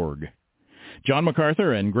gty.org. John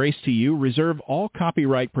MacArthur and Grace to You reserve all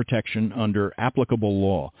copyright protection under applicable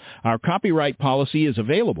law. Our copyright policy is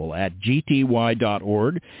available at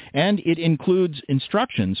gty.org, and it includes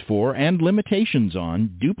instructions for and limitations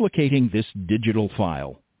on duplicating this digital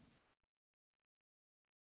file.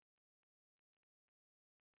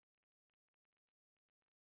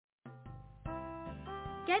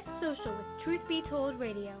 Get social with Truth Be Told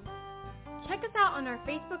Radio. Check us out on our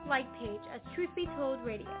Facebook like page as Truth Be Told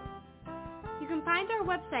Radio. You can find our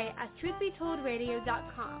website at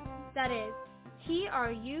truthbetoldradio.com. That is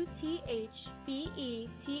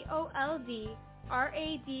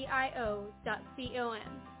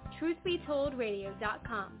truthbetoldradio.com.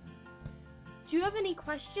 truthbetoldradio.com. Do you have any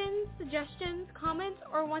questions, suggestions, comments,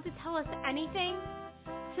 or want to tell us anything?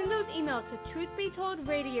 Send those emails to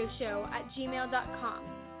truthbetoldradioshow@gmail.com.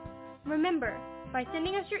 Remember, by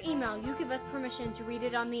sending us your email, you give us permission to read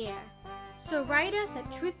it on the air. So write us at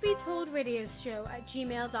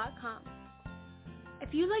truthbetoldradioshow@gmail.com.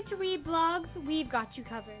 If you like to read blogs, we've got you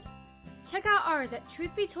covered. Check out ours at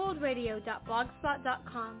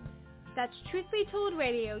truthbetoldradio.blogspot.com. That's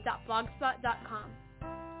truthbetoldradio.blogspot.com.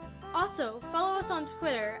 Also, follow us on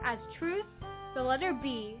Twitter as Truth, the letter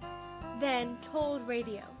B, then Told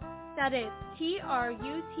Radio. That is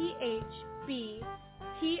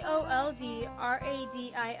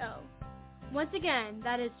TruthBToldradio. Once again,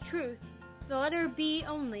 that is Truth, the letter B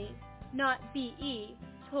only, not BE,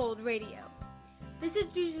 Told Radio. This is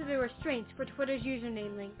due to the restraints for Twitter's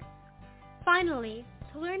username links. Finally,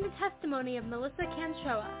 to learn the testimony of Melissa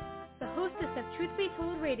Canchoa, the hostess of Truth Be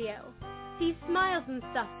Told Radio, see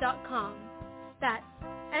smilesandstuff.com. That's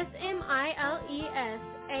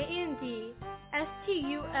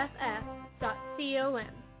smilesandstuff.com.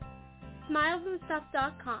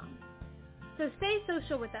 Smilesandstuff.com. So stay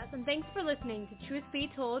social with us, and thanks for listening to Truth Be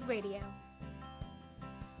Told Radio.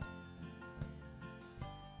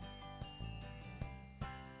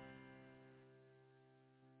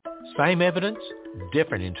 Same evidence,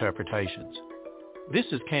 different interpretations. This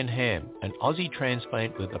is Ken Ham, an Aussie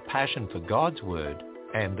transplant with a passion for God's Word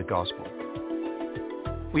and the Gospel.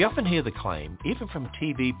 We often hear the claim, even from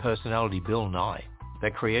TV personality Bill Nye,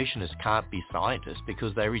 that creationists can't be scientists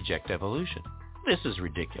because they reject evolution. This is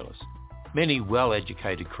ridiculous. Many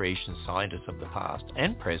well-educated creation scientists of the past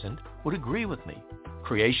and present would agree with me.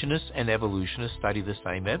 Creationists and evolutionists study the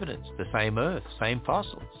same evidence, the same earth, same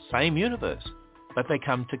fossils, same universe, but they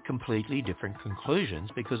come to completely different conclusions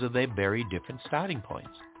because of their very different starting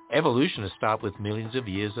points. Evolutionists start with millions of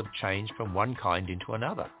years of change from one kind into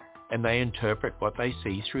another, and they interpret what they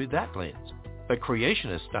see through that lens. But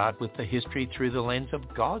creationists start with the history through the lens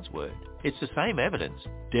of God's Word. It's the same evidence,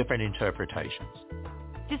 different interpretations.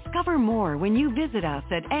 Discover more when you visit us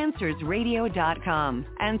at AnswersRadio.com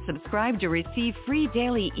and subscribe to receive free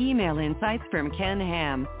daily email insights from Ken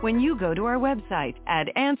Ham when you go to our website at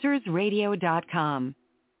AnswersRadio.com.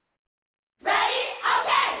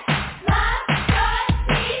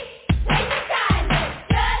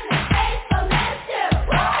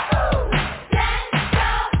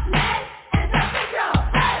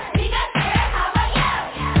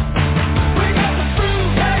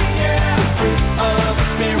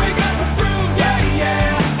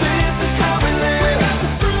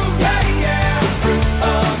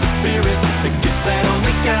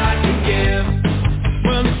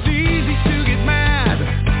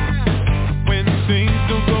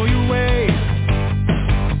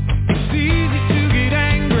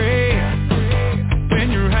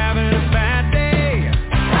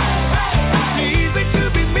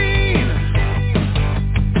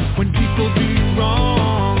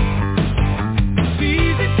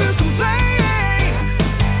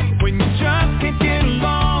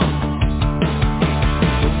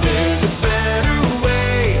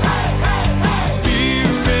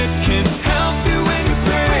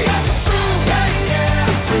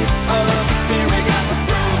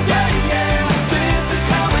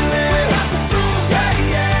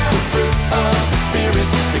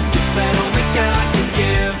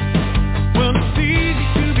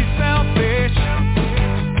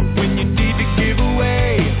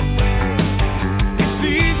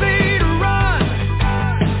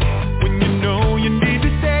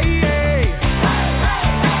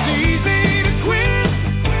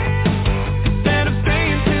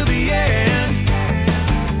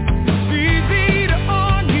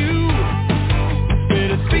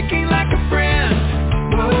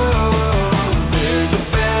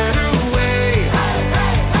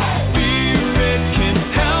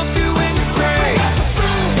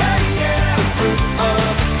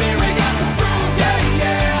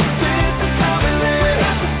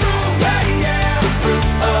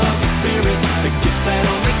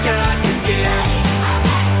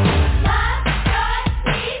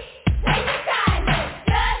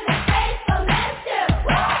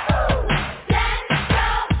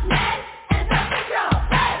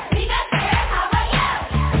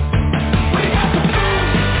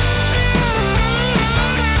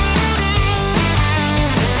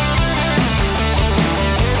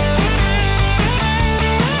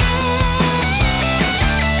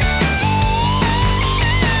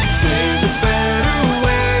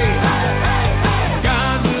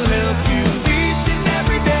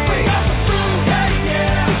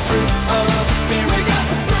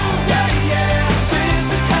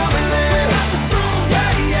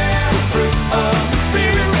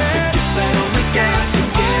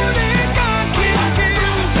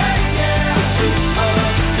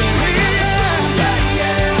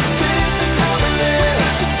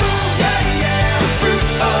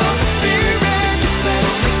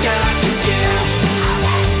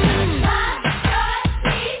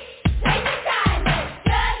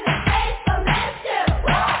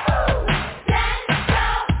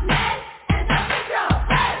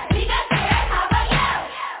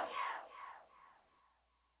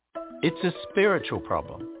 It's a spiritual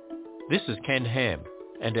problem. This is Ken Ham,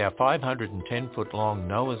 and our 510-foot-long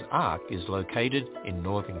Noah's Ark is located in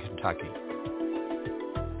northern Kentucky.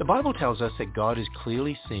 The Bible tells us that God is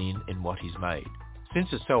clearly seen in what he's made. Since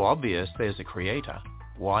it's so obvious there's a creator,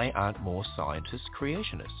 why aren't more scientists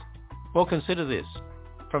creationists? Well, consider this.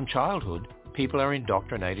 From childhood, people are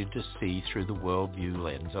indoctrinated to see through the worldview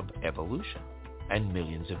lens of evolution and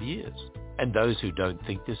millions of years. And those who don't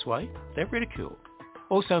think this way, they're ridiculed.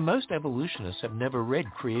 Also, most evolutionists have never read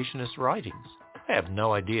creationist writings. They have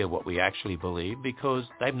no idea what we actually believe because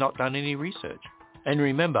they've not done any research. And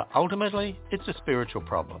remember, ultimately, it's a spiritual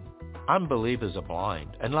problem. Unbelievers are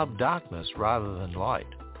blind and love darkness rather than light.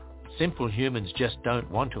 Simple humans just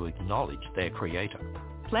don't want to acknowledge their creator.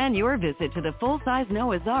 Plan your visit to the full-size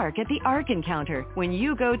Noah's Ark at the Ark Encounter when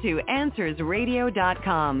you go to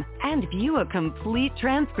AnswersRadio.com and view a complete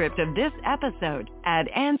transcript of this episode at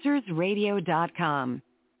AnswersRadio.com.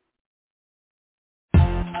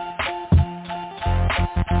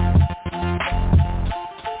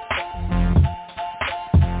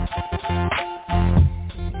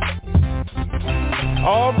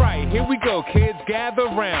 gather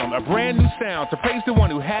round, a brand new sound to praise the one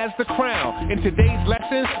who has the crown. In today's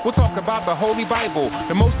lesson, we'll talk about the Holy Bible,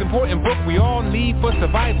 the most important book we all need for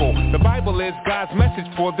survival. The Bible is God's message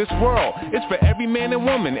for this world. It's for every man and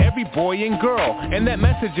woman, every boy and girl. And that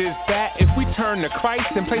message is that if we turn to Christ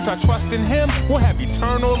and place our trust in Him, we'll have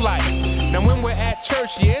eternal life. Now when we're at church,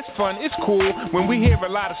 yeah, it's fun, it's cool, when we hear a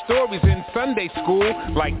lot of stories in Sunday school,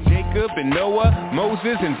 like Jacob and Noah,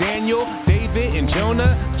 Moses and Daniel, David and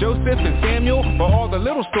Jonah, Joseph and Samuel. But all the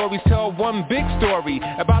little stories tell one big story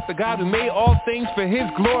about the God who made all things for His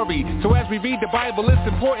glory. So as we read the Bible,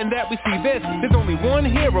 it's important that we see this. There's only one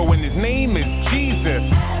hero and His name is Jesus.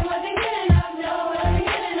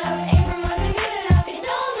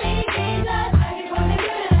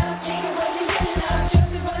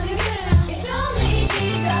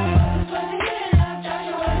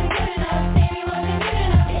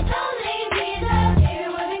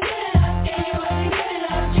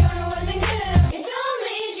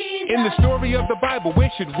 In the story of the Bible,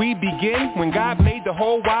 where should we begin? When God made the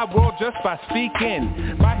whole wide world just by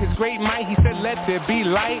speaking. By His great might, He said, let there be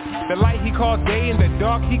light. The light He called day and the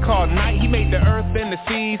dark He called night. He made the earth and the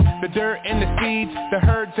seas, the dirt and the seeds, the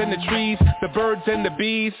herds and the trees, the birds and the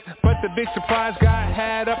bees. But the big surprise God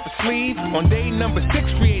had up His sleeve, on day number 6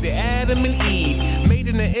 created Adam and Eve, made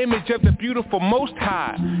in the image of the beautiful Most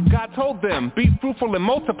High. God told them, be fruitful and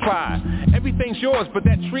multiply. Everything's yours, but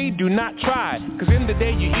that tree do not try, cause in the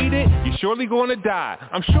day you eat it, you're surely gonna die.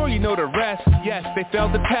 I'm sure you know the rest. Yes, they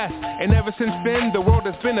failed the test, and ever since then the world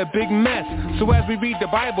has been a big mess. So as we read the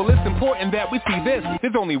Bible, it's important that we see this.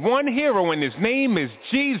 There's only one hero and His name is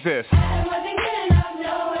Jesus.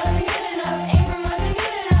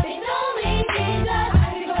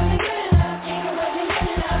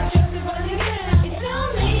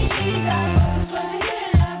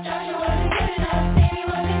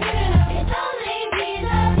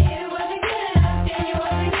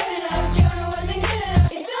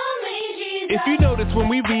 If you notice when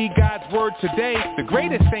we read God's word today, the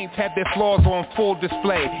greatest saints had their flaws on full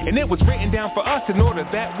display. And it was written down for us in order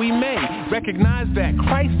that we may recognize that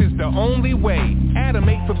Christ is the only way. Adam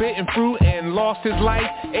ate forbidden fruit and lost his life.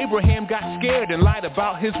 Abraham got scared and lied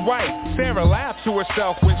about his wife. Sarah laughed to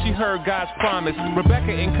herself when she heard God's promise.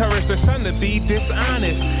 Rebecca encouraged her son to be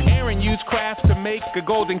dishonest. Aaron used craft to make a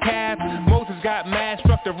golden calf. Moses got mad,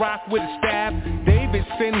 struck the rock with a staff. David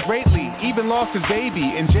sinned greatly, even lost his baby.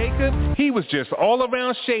 And Jacob, he was just all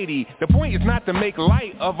around shady. The point is not to make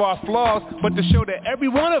light of our flaws, but to show that every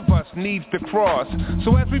one of us needs the cross.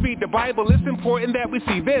 So as we read the Bible, it's important that we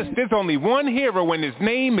see this. There's only one hero and His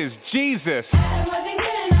name is Jesus.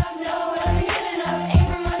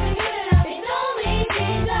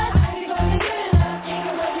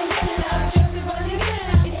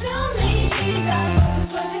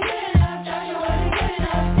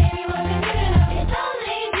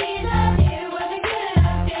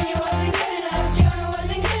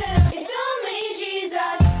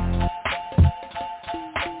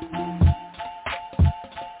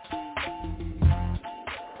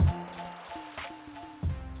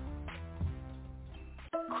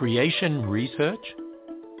 Creation research?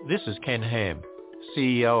 This is Ken Ham,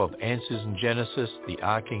 CEO of Answers in Genesis, the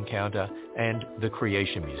Ark Encounter, and the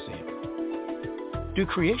Creation Museum. Do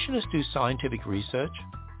creationists do scientific research?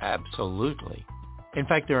 Absolutely. In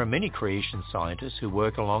fact, there are many creation scientists who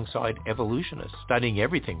work alongside evolutionists, studying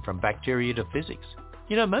everything from bacteria to physics.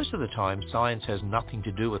 You know, most of the time, science has nothing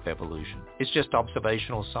to do with evolution. It's just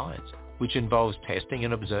observational science, which involves testing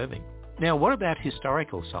and observing. Now, what about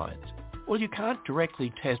historical science? Well, you can't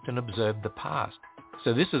directly test and observe the past.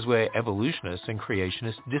 So this is where evolutionists and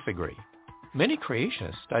creationists disagree. Many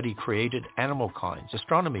creationists study created animal kinds,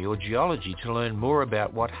 astronomy or geology to learn more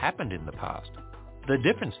about what happened in the past. The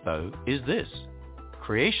difference, though, is this.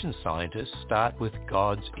 Creation scientists start with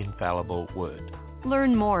God's infallible word.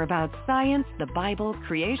 Learn more about science, the Bible,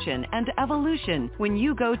 creation, and evolution when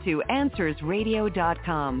you go to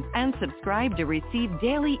AnswersRadio.com and subscribe to receive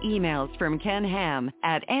daily emails from Ken Ham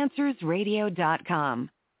at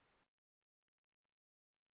AnswersRadio.com.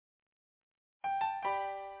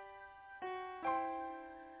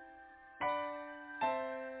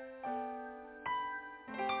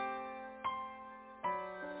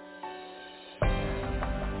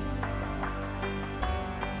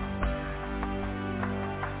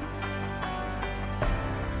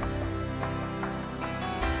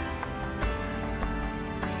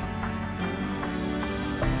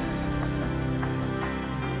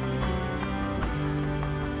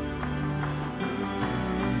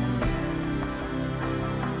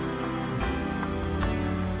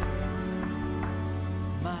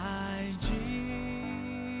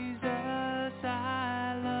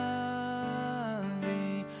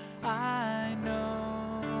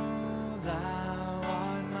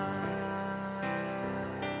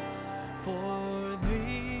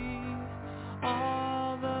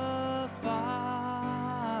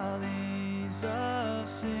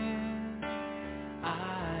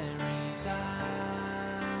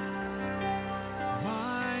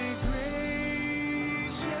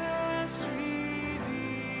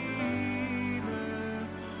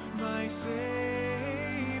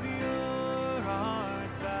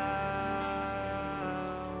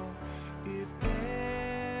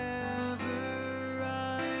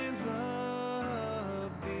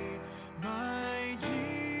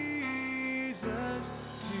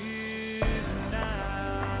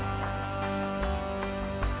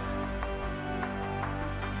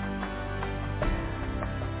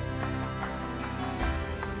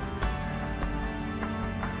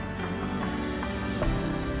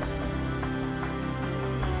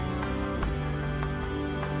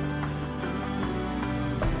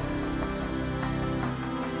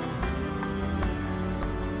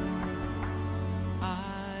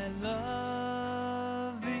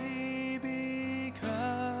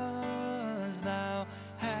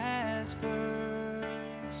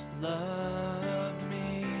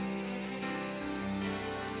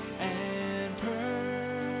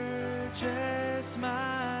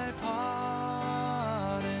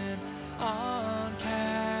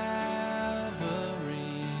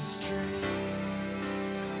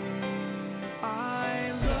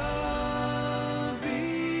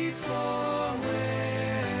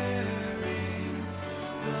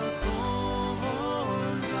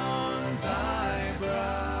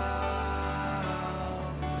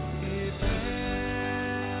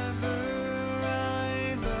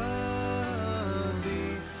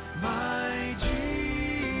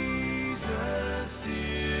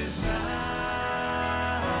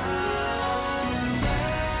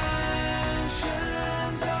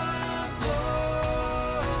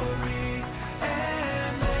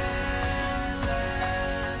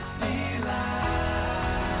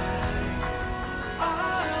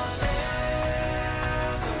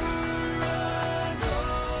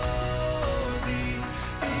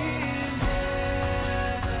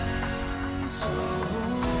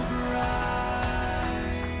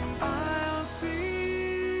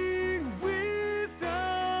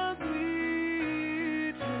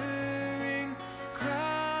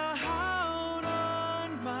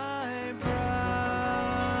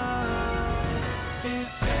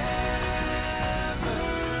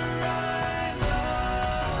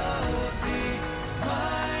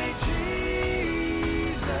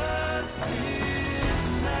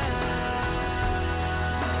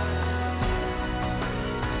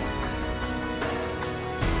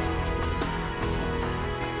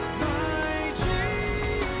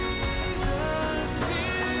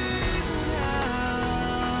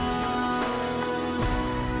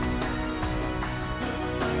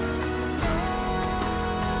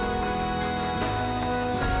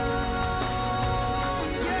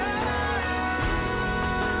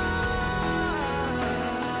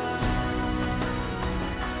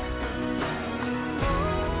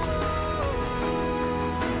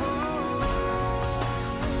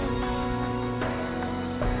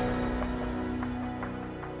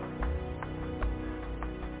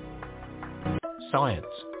 Science,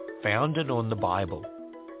 founded on the Bible.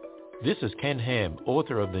 This is Ken Ham,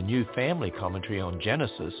 author of the new family commentary on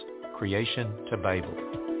Genesis, Creation to Babel.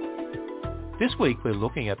 This week we're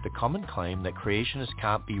looking at the common claim that creationists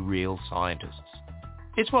can't be real scientists.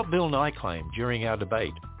 It's what Bill Nye claimed during our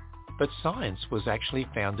debate, but science was actually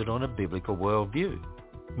founded on a biblical worldview.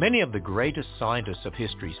 Many of the greatest scientists of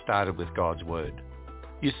history started with God's Word.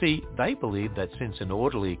 You see, they believed that since an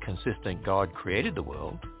orderly, consistent God created the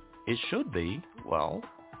world, it should be, well,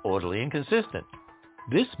 orderly and consistent.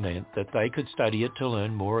 This meant that they could study it to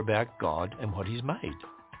learn more about God and what He's made.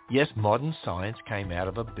 Yes, modern science came out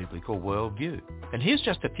of a biblical worldview. And here's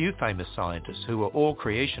just a few famous scientists who were all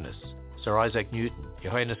creationists: Sir Isaac Newton,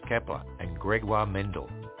 Johannes Kepler, and Gregor Mendel.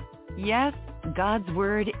 Yes, God's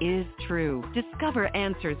Word is true. Discover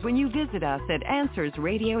answers when you visit us at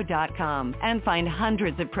AnswersRadio.com and find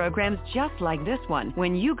hundreds of programs just like this one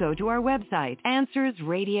when you go to our website,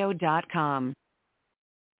 AnswersRadio.com.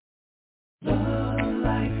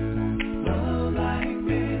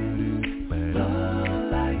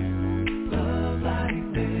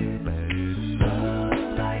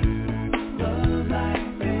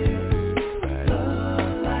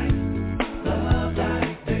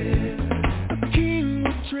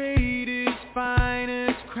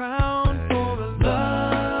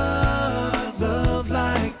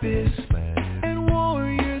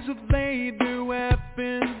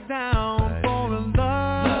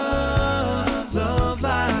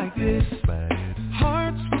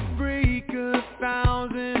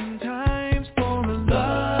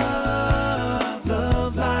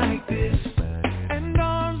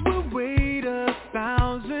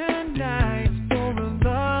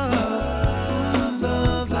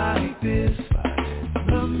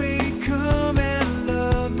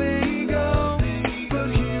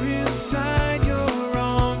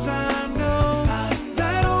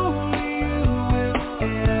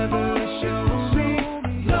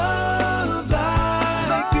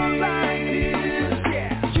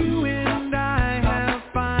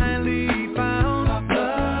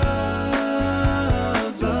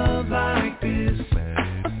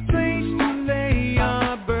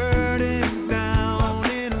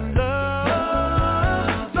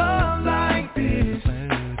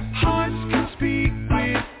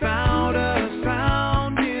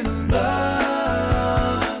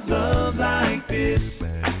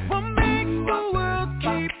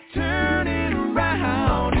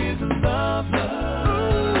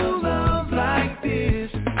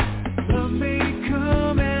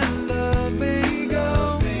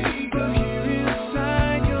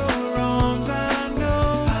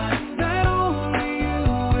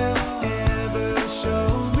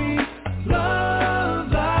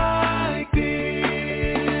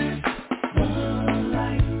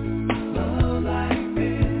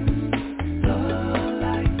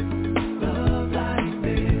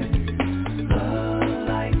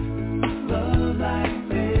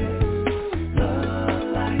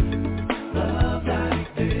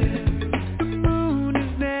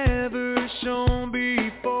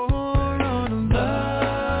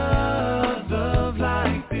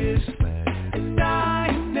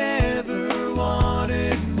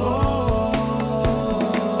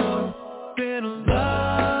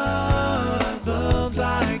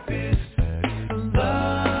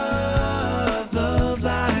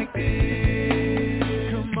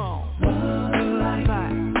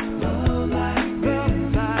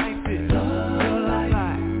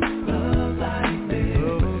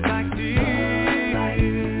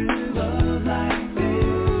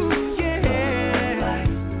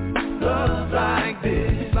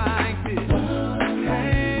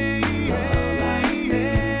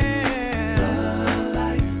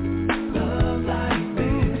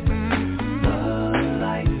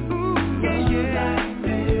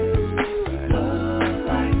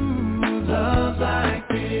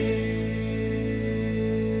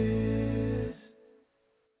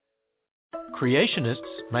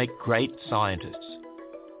 Creationists make great scientists.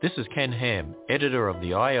 This is Ken Ham, editor of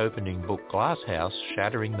the eye-opening book Glasshouse,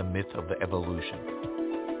 Shattering the Myth of Evolution.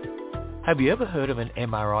 Have you ever heard of an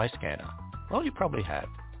MRI scanner? Well, you probably have.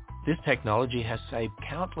 This technology has saved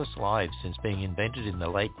countless lives since being invented in the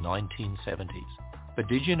late 1970s. But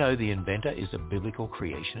did you know the inventor is a biblical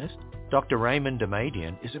creationist? Dr. Raymond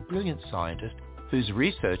Damadian is a brilliant scientist whose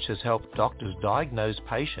research has helped doctors diagnose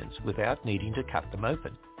patients without needing to cut them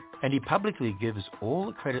open. And he publicly gives all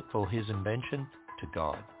the credit for his invention to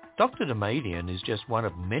God. Dr. Damadian is just one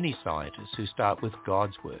of many scientists who start with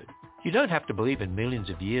God's Word. You don't have to believe in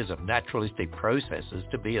millions of years of naturalistic processes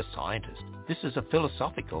to be a scientist. This is a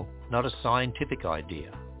philosophical, not a scientific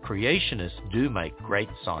idea. Creationists do make great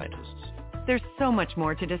scientists. There's so much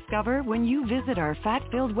more to discover when you visit our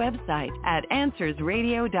fact-filled website at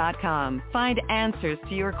AnswersRadio.com. Find answers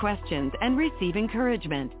to your questions and receive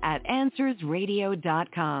encouragement at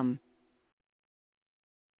AnswersRadio.com.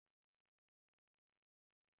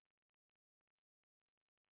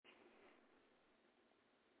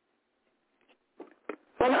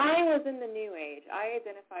 When I was in the New Age, I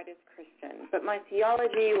identified as Christian, but my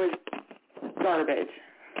theology was garbage.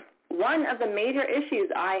 One of the major issues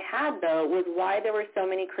I had, though, was why there were so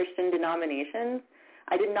many Christian denominations.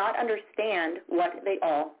 I did not understand what they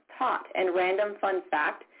all taught. And random fun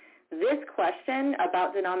fact, this question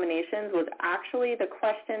about denominations was actually the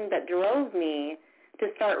question that drove me to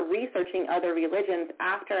start researching other religions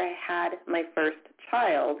after I had my first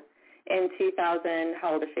child in 2000.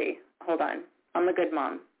 How old is she? Hold on. I'm a good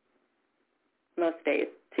mom most days.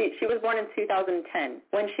 She was born in 2010.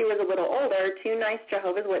 When she was a little older, 2 nice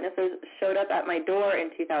Jehovah's Witnesses showed up at my door in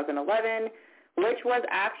 2011, which was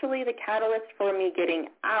actually the catalyst for me getting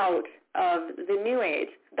out of the New Age.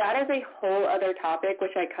 That is a whole other topic,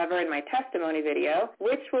 which I cover in my testimony video,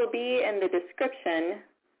 which will be in the description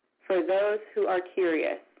for those who are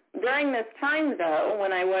curious. During this time, though,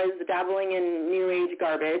 when I was dabbling in New Age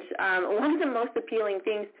garbage, one of the most appealing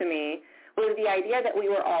things to me was the idea that we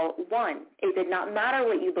were all one. It did not matter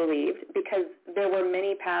what you believed because there were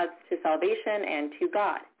many paths to salvation and to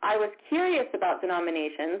God. I was curious about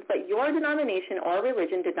denominations, but your denomination or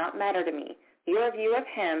religion did not matter to me. Your view of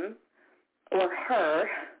him or her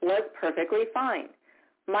was perfectly fine.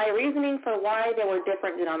 My reasoning for why there were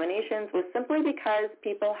different denominations was simply because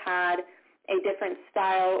people had a different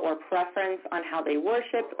style or preference on how they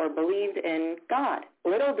worshiped or believed in God.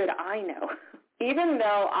 Little did I know. Even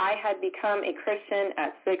though I had become a Christian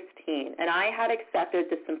at 16 and I had accepted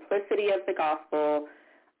the simplicity of the gospel,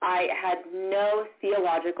 I had no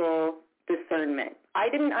theological discernment. I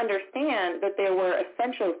didn't understand that there were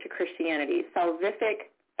essentials to Christianity, salvific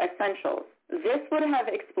essentials. This would have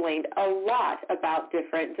explained a lot about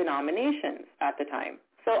different denominations at the time.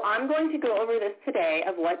 So I'm going to go over this today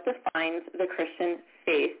of what defines the Christian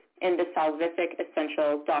faith in the salvific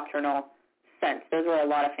essential doctrinal sense. Those were a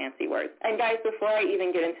lot of fancy words. And guys, before I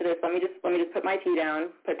even get into this, let me just put my tea down,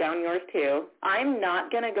 put down yours too. I'm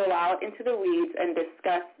not going to go out into the weeds and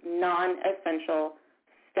discuss non-essential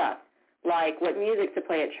stuff, like what music to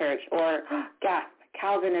play at church, or gasp,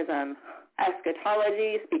 Calvinism,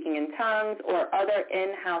 eschatology, speaking in tongues, or other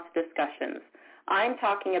in-house discussions. I'm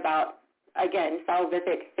talking about, again,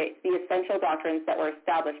 salvific faith, the essential doctrines that were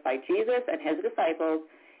established by Jesus and his disciples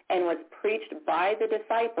and was preached by the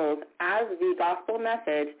disciples as the gospel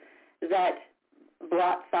message that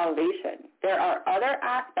brought salvation. There are other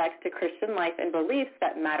aspects to Christian life and beliefs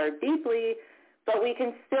that matter deeply, but we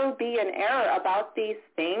can still be in error about these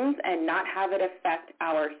things and not have it affect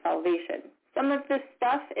our salvation. Some of this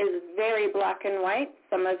stuff is very black and white.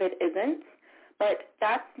 Some of it isn't. But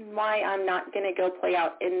that's why I'm not going to go play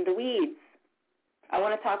out in the weeds. I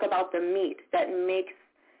want to talk about the meat that makes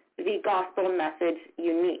the gospel message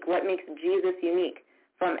unique, what makes Jesus unique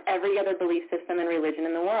from every other belief system and religion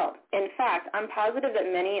in the world. In fact, I'm positive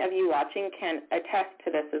that many of you watching can attest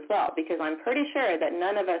to this as well, because I'm pretty sure that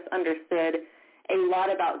none of us understood a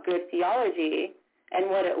lot about good theology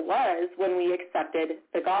and what it was when we accepted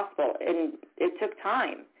the gospel. And it took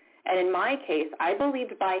time. And in my case, I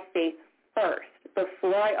believed by faith first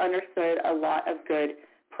before I understood a lot of good,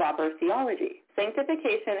 proper theology.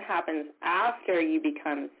 Sanctification happens after you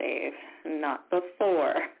become saved, not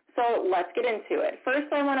before. So let's get into it.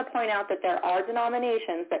 First, I want to point out that there are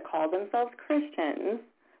denominations that call themselves Christians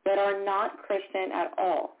that are not Christian at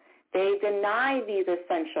all. They deny these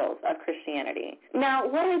essentials of Christianity. Now,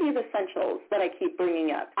 what are these essentials that I keep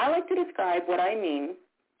bringing up? I like to describe what I mean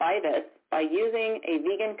by this by using a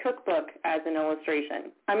vegan cookbook as an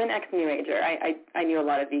illustration. I'm an ex-New Ager. I knew a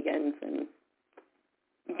lot of vegans, and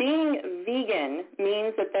being vegan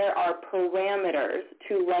means that there are parameters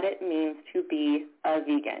to what it means to be a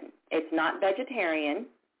vegan. It's not vegetarian,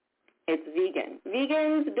 it's vegan.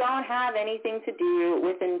 Vegans don't have anything to do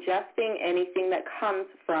with ingesting anything that comes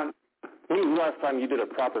from. When was the last time you did a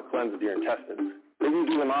proper cleanse of your intestines? Maybe you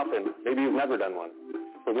do them often. Maybe you've never done one.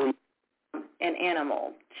 An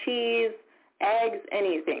animal, cheese, eggs,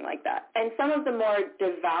 anything like that. And some of the more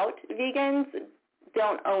devout vegans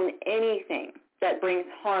don't own anything that brings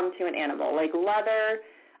harm to an animal, like leather,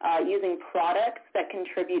 using products that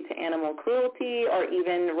contribute to animal cruelty, or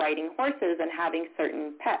even riding horses and having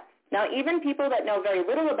certain pets. Now, even people that know very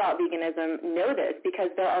little about veganism know this because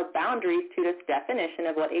there are boundaries to this definition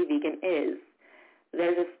of what a vegan is.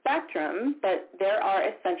 There's a spectrum, but there are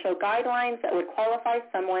essential guidelines that would qualify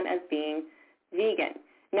someone as being vegan.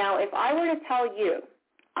 Now, if I were to tell you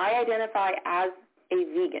I identify as a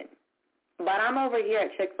vegan, but I'm over here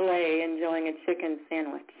at Chick-fil-A enjoying a chicken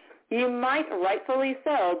sandwich, you might, rightfully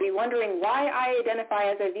so, be wondering why I identify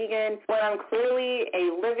as a vegan when I'm clearly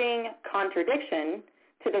a living contradiction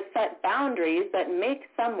to the set boundaries that make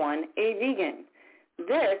someone a vegan.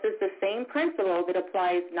 This is the same principle that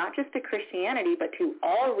applies not just to Christianity, but to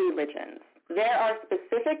all religions. There are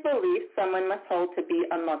specific beliefs someone must hold to be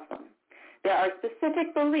a Muslim. There are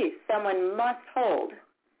specific beliefs someone must hold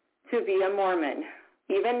to be a Mormon.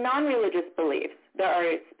 Even non-religious beliefs. There are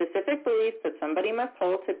specific beliefs that somebody must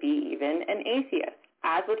hold to be even an atheist.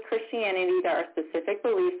 As with Christianity, there are specific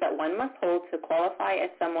beliefs that one must hold to qualify as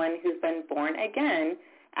someone who's been born again,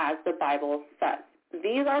 as the Bible says.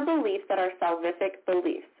 These are beliefs that are salvific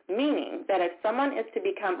beliefs, meaning that if someone is to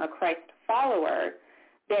become a Christ follower,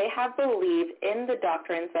 they have believed in the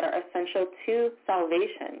doctrines that are essential to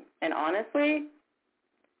salvation. And honestly,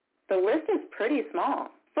 the list is pretty small.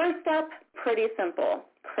 First up, pretty simple.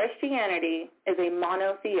 Christianity is a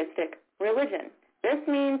monotheistic religion. This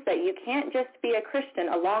means that you can't just be a Christian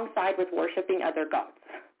alongside with worshiping other gods.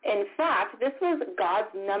 In fact, this was God's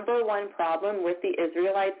number one problem with the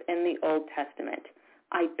Israelites in the Old Testament,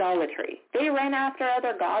 idolatry. They ran after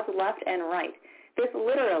other gods left and right. This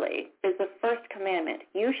literally is the first commandment.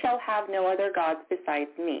 You shall have no other gods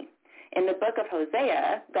besides me. In the book of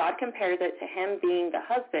Hosea, God compares it to him being the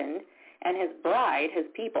husband and his bride, his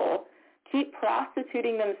people, keep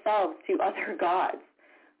prostituting themselves to other gods.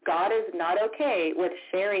 God is not okay with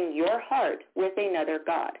sharing your heart with another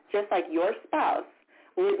god, just like your spouse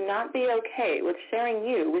would not be okay with sharing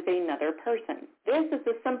you with another person. This is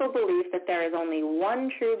the simple belief that there is only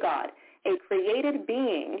one true God. A created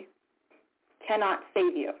being cannot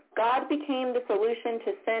save you. God became the solution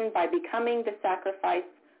to sin by becoming the sacrifice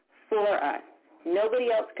for us.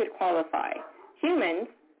 Nobody else could qualify. Humans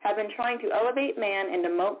have been trying to elevate man and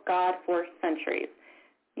demote God for centuries.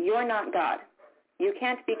 You're not God. You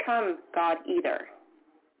can't become God either.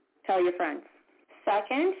 Tell your friends.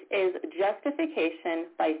 Second is justification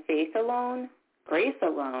by faith alone, grace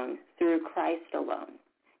alone, through Christ alone.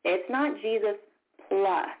 It's not Jesus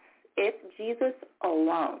plus. It's Jesus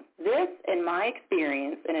alone. This, in my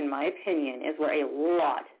experience and in my opinion, is where a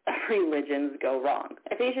lot of religions go wrong.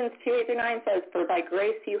 Ephesians 2:8-9 says, "For by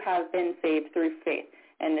grace you have been saved through faith.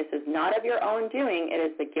 And this is not of your own doing, it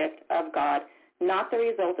is the gift of God, not the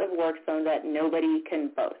result of works, so that nobody can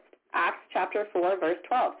boast." Acts chapter 4, verse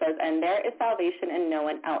 12 says, "And there is salvation in no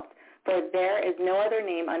one else, for there is no other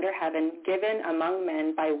name under heaven given among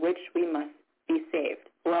men by which we must be saved."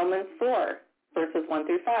 Romans 4, verses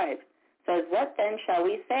 1-5 says, "What then shall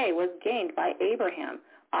we say was gained by Abraham,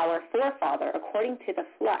 our forefather, according to the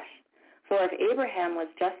flesh? For if Abraham was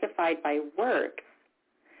justified by works,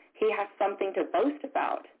 he has something to boast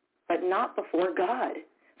about, but not before God.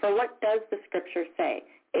 For what does the scripture say?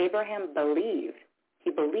 Abraham believed.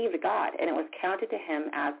 He believed God, and it was counted to him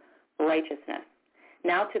as righteousness.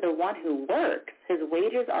 Now to the one who works, his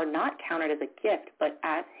wages are not counted as a gift, but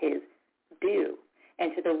as his due.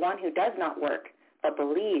 And to the one who does not work, but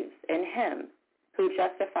believes in him who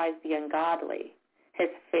justifies the ungodly, his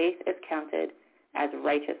faith is counted as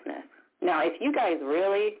righteousness." Now, if you guys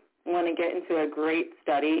really want to get into a great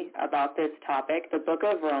study about this topic, the book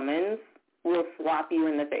of Romans will slap you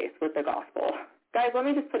in the face with the gospel. Guys, let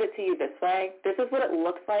me just put it to you this way. This is what it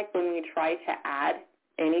looks like when we try to add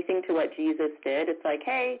anything to what Jesus did. It's like,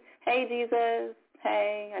 hey, Jesus,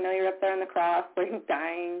 hey, I know you're up there on the cross, like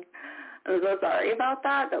dying. I'm so sorry about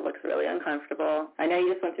that. That looks really uncomfortable. I know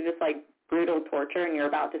you just went through this, like, brutal torture and you're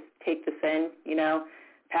about to take the sin,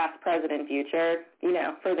 past, present, and future,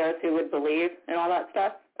 for those who would believe and all that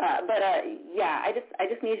stuff. I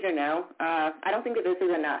just need you to know, I don't think that this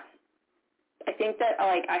is enough. I think that,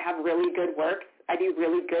 I have really good works. I do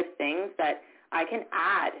really good things that I can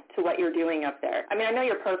add to what you're doing up there. I mean, I know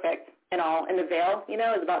you're perfect and all, and the veil,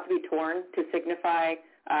 is about to be torn to signify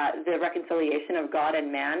the reconciliation of God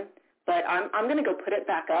and man, but I'm going to go put it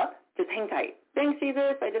back up. Just hang tight. Thanks,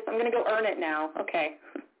 Jesus. I'm going to go earn it now. Okay.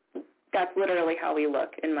 That's literally how we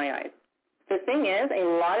look in my eyes. The thing is, a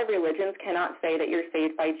lot of religions cannot say that you're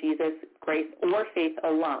saved by Jesus' grace or faith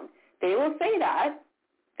alone. They will say that,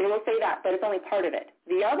 but it's only part of it.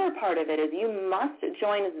 The other part of it is you must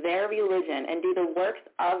join their religion and do the works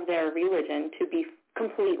of their religion to be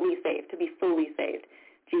completely saved, to be fully saved.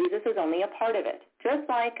 Jesus is only a part of it. Just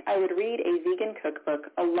like I would read a vegan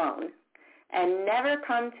cookbook alone and never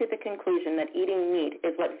come to the conclusion that eating meat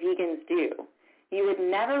is what vegans do, you would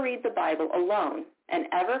never read the Bible alone and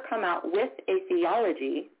ever come out with a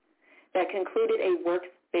theology that concluded a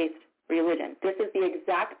works-based religion. This is the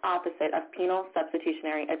exact opposite of penal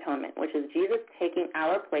substitutionary atonement, which is Jesus taking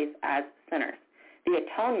our place as sinners. The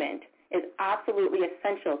atonement is absolutely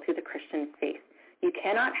essential to the Christian faith. You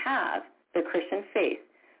cannot have the Christian faith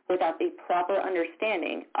without the proper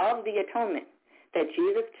understanding of the atonement, that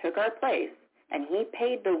Jesus took our place and he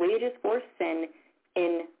paid the wages for sin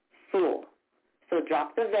in full. So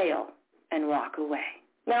drop the veil and walk away.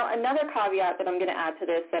 Now, another caveat that I'm going to add to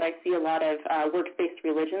this that I see a lot of works-based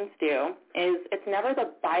religions do is it's never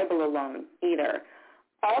the Bible alone either.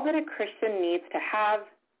 All that a Christian needs to have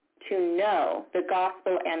to know the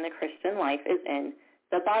gospel and the Christian life is in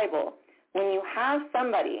the Bible. When you have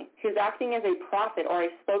somebody who's acting as a prophet or a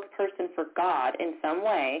spokesperson for God in some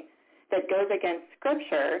way that goes against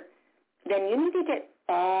Scripture, then you need to get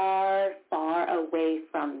far, far away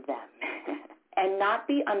from them and not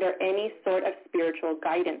be under any sort of spiritual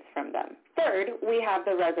guidance from them. Third, we have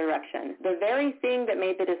the resurrection, the very thing that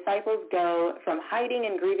made the disciples go from hiding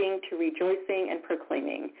and grieving to rejoicing and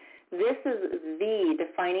proclaiming. This is the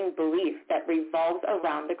defining belief that revolves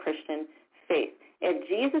around the Christian faith. If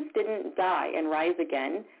Jesus didn't die and rise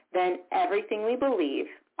again, then everything we believe,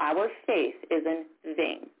 our faith, is in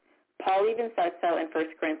vain. Paul even says so in 1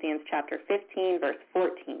 Corinthians chapter 15, verse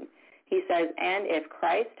 14. He says, "And if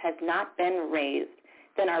Christ has not been raised,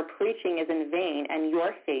 then our preaching is in vain, and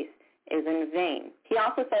your faith is in vain." He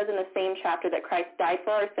also says in the same chapter that Christ died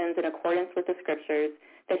for our sins in accordance with the Scriptures,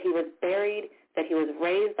 that he was buried, that he was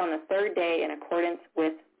raised on the third day in accordance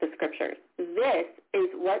with the Scriptures. This is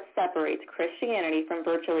what separates Christianity from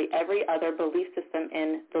virtually every other belief system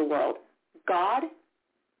in the world. God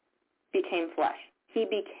became flesh. He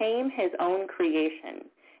became his own creation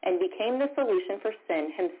and became the solution for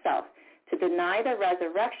sin himself. To deny the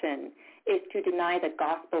resurrection is to deny the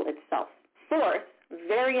gospel itself. Fourth,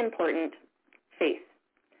 very important, faith.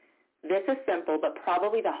 This is simple, but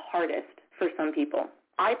probably the hardest for some people.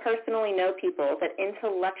 I personally know people that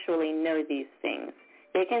intellectually know these things.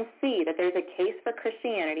 They can see that there's a case for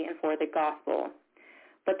Christianity and for the gospel,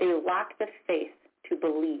 but they lack the faith to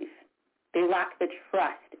believe. They lack the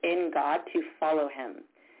trust in God to follow him.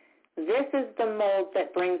 This is the mold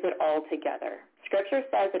that brings it all together. Scripture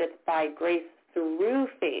says that it's by grace through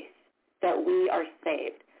faith that we are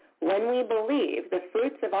saved. When we believe, the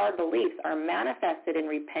fruits of our beliefs are manifested in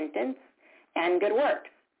repentance and good works,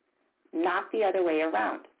 not the other way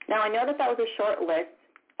around. Now, I know that was a short list,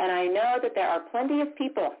 and I know that there are plenty of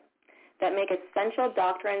people that make essential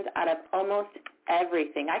doctrines out of almost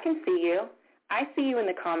everything. I can see you. I see you in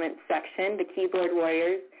the comments section, the keyboard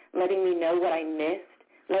warriors, letting me know what I missed,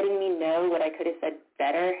 letting me know what I could have said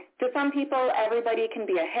better. To some people, everybody can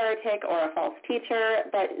be a heretic or a false teacher,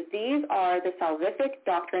 but these are the salvific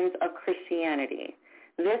doctrines of Christianity.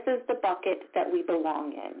 This is the bucket that we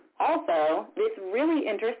belong in. Also, it's really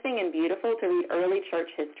interesting and beautiful to read early church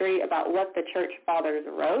history about what the church fathers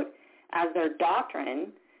wrote as their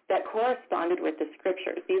doctrine that corresponded with the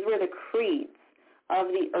Scriptures. These were the creeds of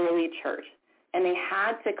the early church, and they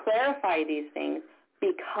had to clarify these things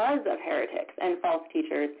because of heretics and false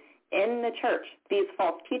teachers in the church. These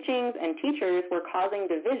false teachings and teachers were causing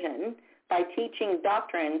division by teaching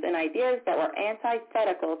doctrines and ideas that were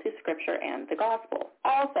antithetical to Scripture and the gospel.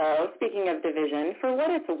 Also, speaking of division, for what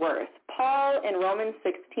it's worth, Paul in Romans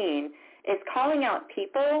 16 is calling out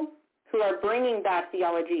people who are bringing bad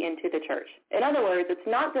theology into the church. In other words, it's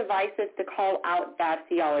not divisive to call out bad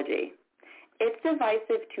theology. It's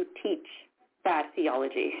divisive to teach bad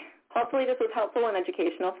theology. Hopefully this was helpful and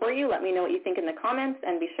educational for you. Let me know what you think in the comments,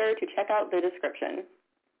 and be sure to check out the description.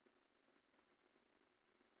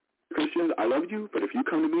 Christians, I love you, but if you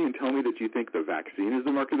come to me and tell me that you think the vaccine is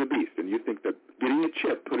the mark of the beast, and you think that getting a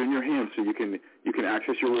chip put in your hand so you can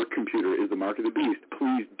access your work computer is the mark of the beast,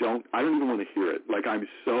 please don't. I don't even want to hear it. Like, I'm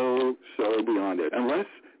so beyond it. Unless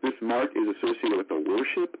this mark is associated with the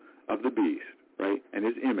worship of the beast, right, and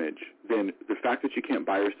his image, then the fact that you can't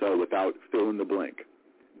buy or sell without fill in the blank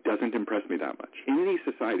doesn't impress me that much. In any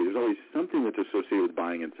society, there's always something that's associated with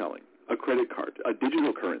buying and selling. A credit card, a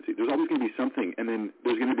digital currency. There's always going to be something, and then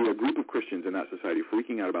there's going to be a group of Christians in that society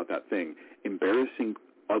freaking out about that thing, embarrassing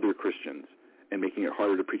other Christians, and making it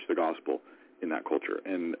harder to preach the gospel in that culture.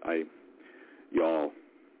 And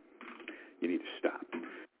you need to stop.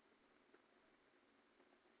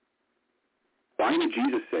 Why did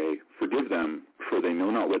Jesus say, "Forgive them, for they know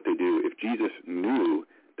not what they do"? If Jesus knew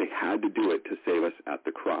they had to do it to save us at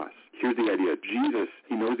the cross. Here's the idea. Jesus,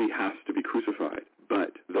 he knows he has to be crucified,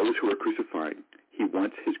 but those who are crucified, he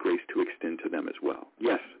wants his grace to extend to them as well.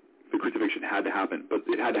 Yes, the crucifixion had to happen, but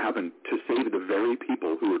it had to happen to save the very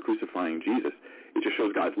people who were crucifying Jesus. It just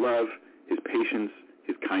shows God's love, his patience,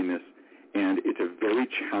 his kindness, And it's a very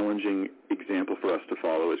challenging example for us to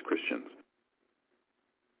follow as Christians.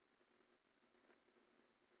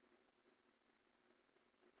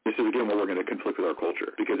 This is, again, where we're going to conflict with our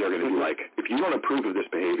culture, because they're going to be like, if you don't approve of this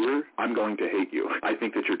behavior, I'm going to hate you. I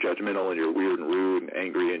think that you're judgmental and you're weird and rude and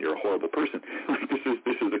angry and you're a horrible person. Like, this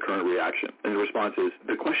is the current reaction. And the response is,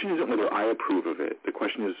 the question isn't whether I approve of it. The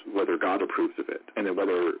question is whether God approves of it, and then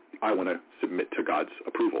whether I want to submit to God's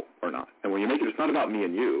approval or not. And when you make it, it's not about me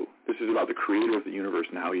and you. This is about the creator of the universe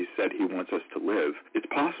and how he said he wants us to live. It's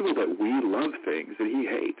possible that we love things that he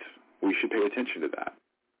hates. We should pay attention to that.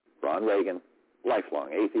 Ron Reagan,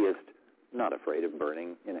 lifelong atheist, not afraid of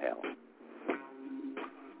burning in hell.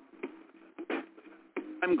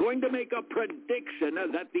 I'm going to make a prediction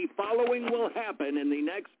that the following will happen in the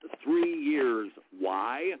next 3 years.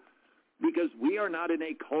 Why? Because we are not in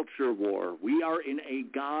a culture war. We are in a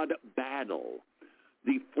God battle.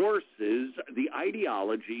 The forces, the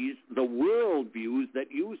ideologies, the worldviews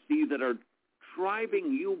that you see that are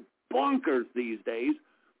driving you bonkers these days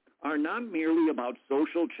are not merely about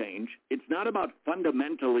social change. It's not about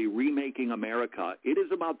fundamentally remaking America. It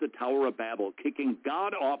is about the Tower of Babel, kicking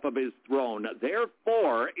God off of his throne.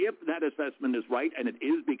 Therefore, if that assessment is right, and it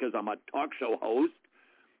is because I'm a talk show host,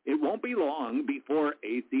 it won't be long before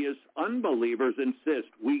atheists, unbelievers insist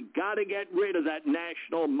we got to get rid of that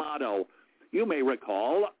national motto. You may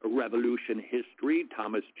recall Revolution history,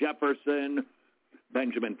 Thomas Jefferson,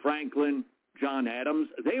 Benjamin Franklin, John Adams.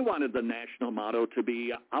 They wanted the national motto to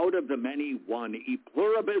be out of the many one, e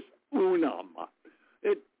pluribus unum.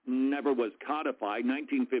 It never was codified.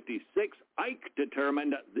 1956, Ike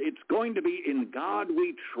determined it's going to be in God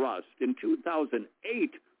we trust. In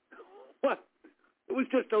 2008, what? It was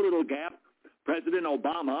just a little gap. President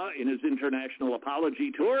Obama, in his international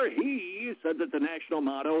apology tour, he said that the national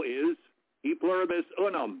motto is e pluribus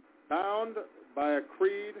unum. Bound by a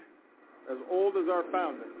creed as old as our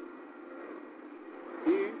founding.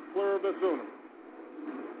 E pluribus unum.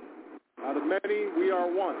 Out of many, we are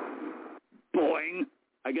one. Boing.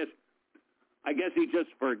 I guess he just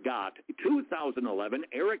forgot. 2011,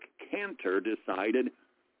 Eric Cantor decided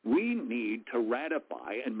we need to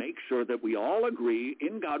ratify and make sure that we all agree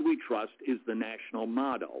in God we trust is the national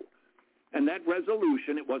motto. And that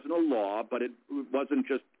resolution, it wasn't a law, but it wasn't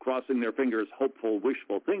just crossing their fingers, hopeful,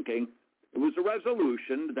 wishful thinking. It was a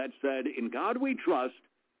resolution that said, in God we trust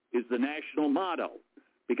is the national motto.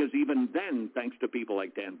 Because even then, thanks to people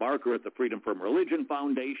like Dan Barker at the Freedom from Religion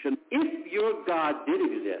Foundation, if your God did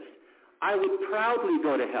exist, I would proudly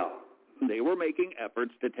go to hell. They were making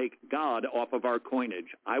efforts to take God off of our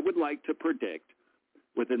coinage. I would like to predict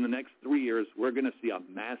within the next 3 years, we're going to see a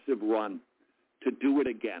massive run to do it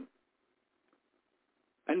again.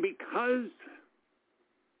 And because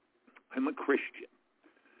I'm a Christian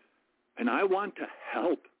and I want to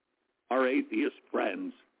help our atheist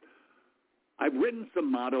friends, I've written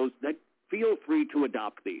some mottos that feel free to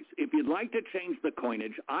adopt these. If you'd like to change the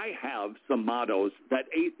coinage, I have some mottos that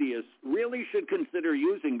atheists really should consider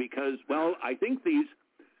using because, well, I think these,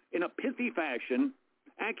 in a pithy fashion,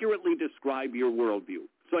 accurately describe your worldview.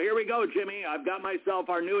 So here we go, Jimmy. I've got myself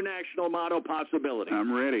our new national motto possibility.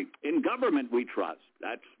 I'm ready. In government we trust.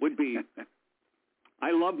 That would be,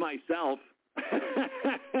 I love myself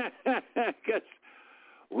because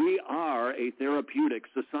we are a therapeutic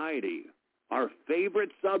society. Our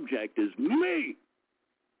favorite subject is me.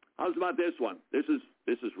 How's about this one? This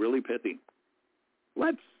is really pithy.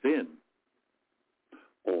 Let's sin.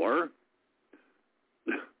 Or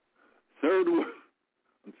third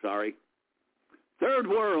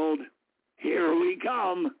world, here we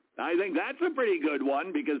come. I think that's a pretty good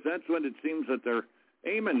one because that's what it seems that they're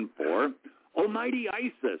aiming for. Almighty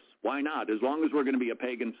ISIS, why not? As long as we're going to be a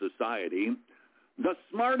pagan society. The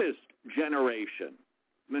smartest generation.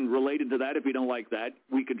 And related to that, if you don't like that,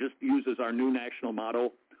 we could just use as our new national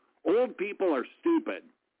motto, old people are stupid,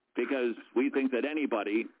 because we think that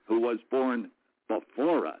anybody who was born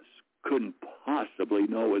before us couldn't possibly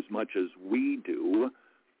know as much as we do.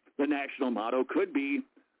 The national motto could be,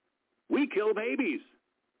 we kill babies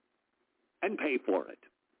and pay for it.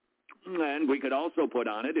 And we could also put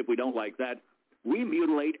on it, if we don't like that, we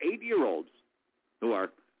mutilate 8-year-olds who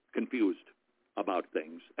are confused about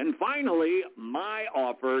things. And finally, my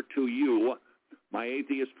offer to you, my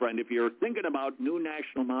atheist friend, if you're thinking about new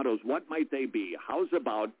national mottos, what might they be? How's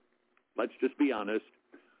about, let's just be honest,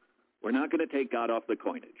 we're not going to take God off the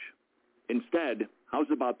coinage. Instead, how's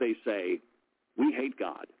about they say, we hate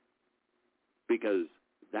God, because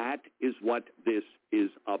that is what this is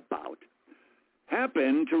about.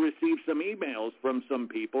 happened to receive some emails from some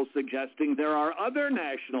people suggesting there are other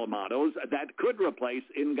national mottos that could replace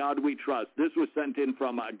In God We Trust. This was sent in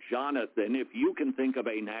from Jonathan. If you can think of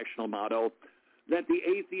a national motto that the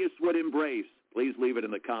atheists would embrace, please leave it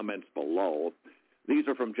in the comments below. These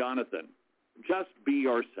are from Jonathan. Just be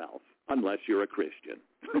yourself, unless you're a Christian.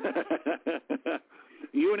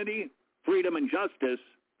 Unity, freedom, and justice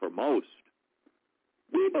for most.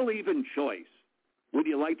 We believe in choice. Would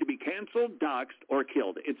you like to be canceled, doxxed, or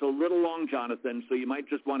killed? It's a little long, Jonathan, so you might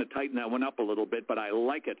just want to tighten that one up a little bit, but I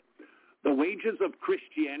like it. The wages of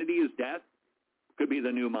Christianity is death. Could be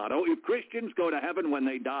the new motto. If Christians go to heaven when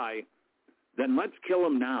they die, then let's kill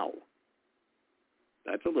them now.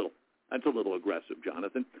 That's a little aggressive,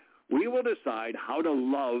 Jonathan. We will decide how to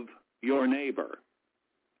love your neighbor.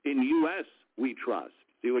 In U.S., we trust.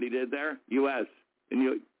 See what he did there? U.S.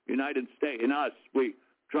 In United States. In us, we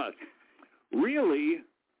trust. Reality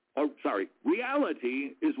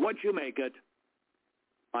is what you make it,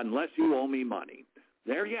 unless you owe me money.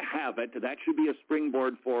 There you have it. That should be a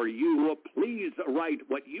springboard for you. Please write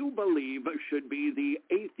what you believe should be the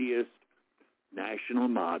atheist national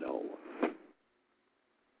motto.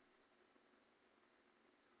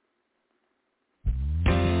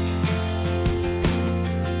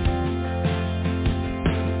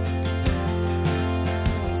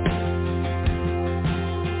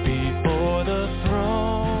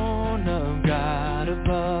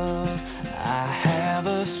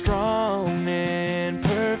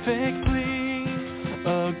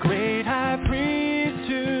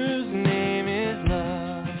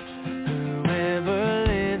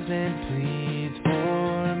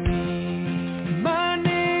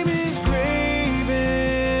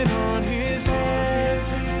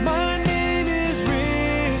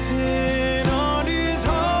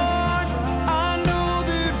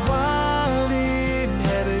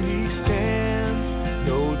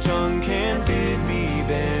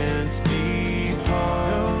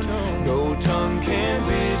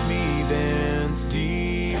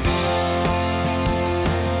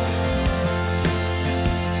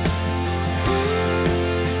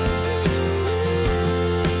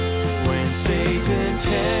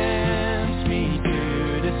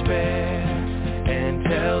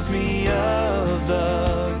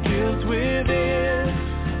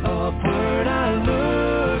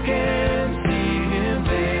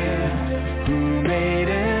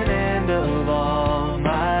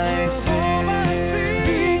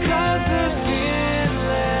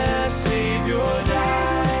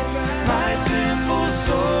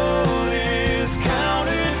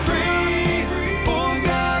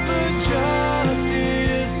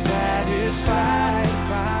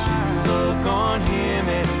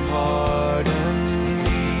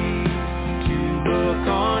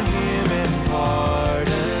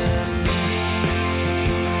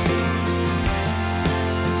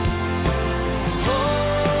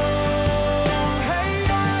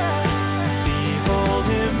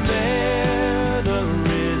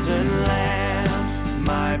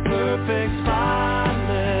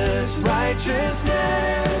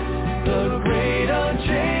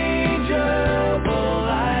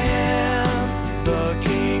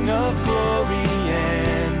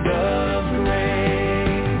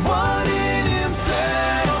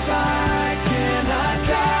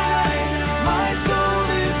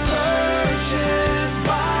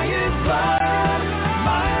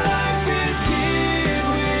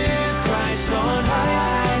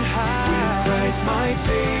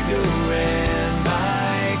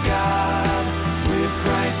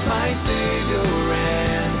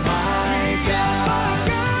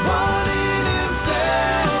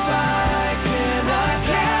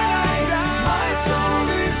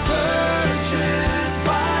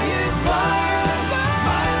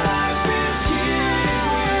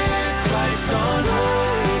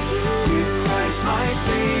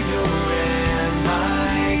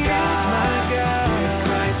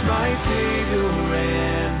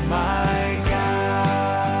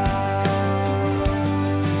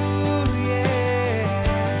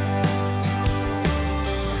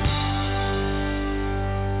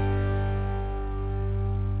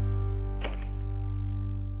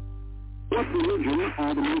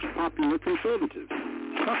 are the most popular conservatives.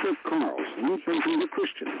 Tucker Carlson says he's a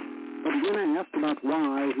Christian. But when asked about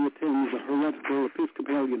why he attends a heretical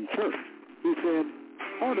Episcopalian church, he said,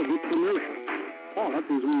 part of it's commercial. Part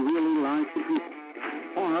is we really like the people.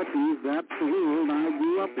 Part is that's the world I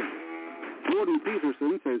grew up in. Jordan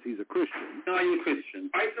Peterson says he's a Christian. Are you a Christian?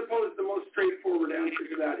 I suppose the most straightforward answer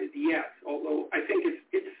to that is yes, although I think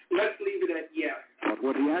it's let's leave it at yes. But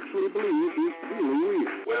what he actually believes is really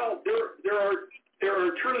weird. Well, there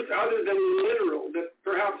are terms other than literal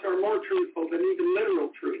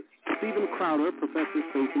Crowder professes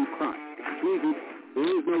faith in Christ. Jesus, there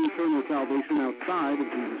is no eternal salvation outside of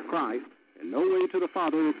Jesus Christ, and no way to the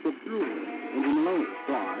Father except through him, and him alone.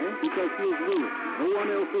 Why? Because he is willing. No one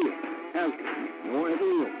else is, has been, nor ever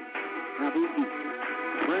will. Happy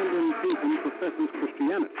Easter. Brandon Clinton professes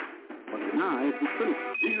Christianity, but denies the Trinity.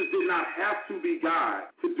 Jesus did not have to be God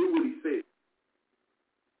to do what he said.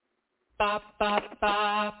 Ba ba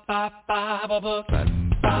ba ba ba ba ba ba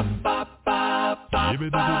ba ba ba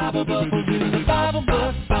ba ba. We'll do the Bible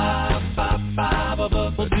book. Ba ba ba ba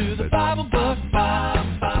ba. We'll do the Bible book. Ba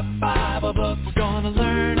ba ba ba ba. We're gonna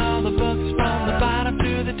learn all the books from the bottom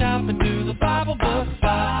to the top and do the Bible book.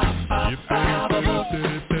 Ba ba ba ba ba.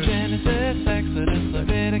 Genesis, Exodus,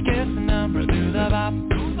 Leviticus, and Numbers. Do the bop,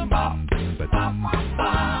 do the bop, bop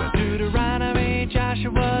bop. Deuteronomy,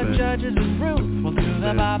 Joshua, Judges, and Ruth. We'll do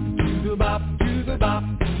the bop. Bop, do the bop,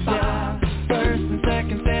 yeah. First and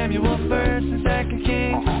Second Samuel, First and Second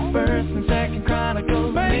Kings, First and Second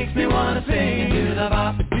Chronicles, makes me wanna sing. Do the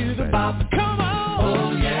bop, come on,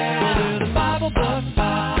 oh yeah. We'll do the Bible book,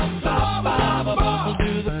 bop, bop, bop, bop. We'll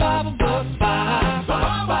do the Bible book, bop,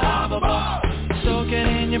 bop, bop, bop. Soak it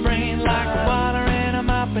in your brain like water in a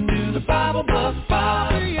mop and do the Bible book,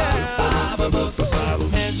 bop, yeah. Bible book,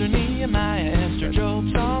 Ezra, Nehemiah, Esther,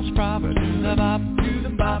 Job, Psalms, Proverbs, do the bop, do the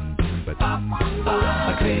bop.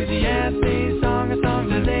 Ecclesiastes, Song of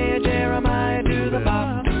Songs, Isaiah, Jeremiah, do the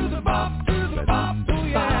bop, do the bop, do the bop,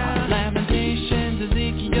 yeah. Lamentations,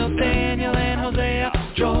 Ezekiel, Daniel, and Hosea,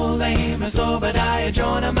 Joel, Amos, Obadiah,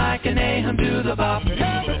 Jonah, Micah, Nahum, do the bop, do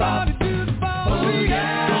the bop, oh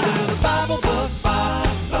yeah. We'll do the Bible book, bop,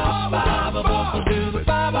 bop, Bible book. We'll do the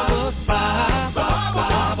Bible book, bop, bop,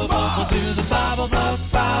 Bible book. We'll do the Bible book,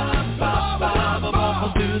 bop, bop, Bible book.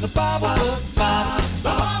 We'll do the Bible book, bop.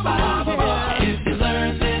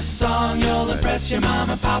 Your mom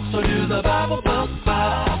and pop, so do the Bible book,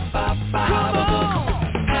 Bible book.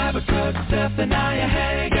 Habakkuk, Zephaniah,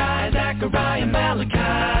 Haggai, Zechariah, Malachi.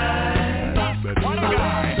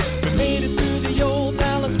 We made it through the old,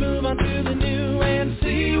 now let's move on to the new and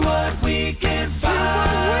see what we can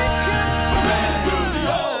find. Ran through the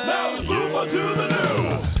old, now let's move on to the new.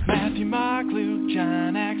 Matthew, Mark, Luke,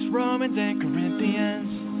 John, Acts, Romans, and Corinthians.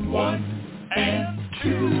 1 and 2.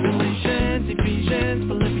 Galatians, Ephesians,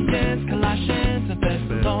 Philippians, Colossians, and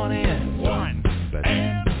Thessalonians. 1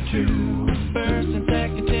 and 2. First and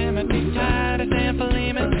Second Timothy, Titus, and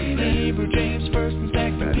Philemon. Hebrew, James, First and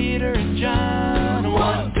Second Peter, and John.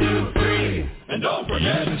 1, 2, 3, and don't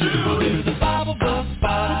forget to. We'll do the Bible book,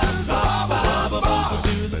 Bible book. We'll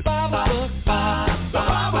do the Bible book,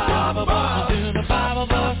 Bible book. We'll do the Bible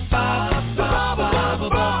book, Bible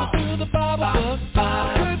book. We'll do the Bible book,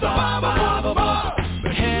 Bible book. We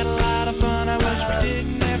had a lot of fun, I wish we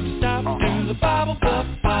didn't have to stop. Do the Bible book,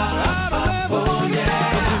 oh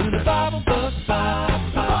yeah. We'll do the Bible book,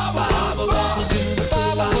 Bible book. We'll do the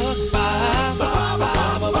Bible book,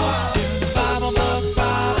 Bible book. Do the Bible book, Bible book.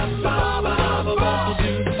 We'll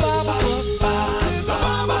do the Bible book,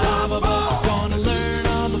 Bible book. Gonna learn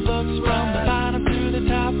all the books from the bottom to the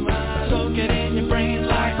top. Soak it in your brain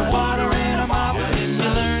like the water in a mop. If you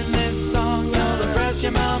learn this song, you'll impress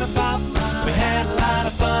your mom and pop. We had a lot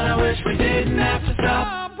of fun, I wish we didn't have to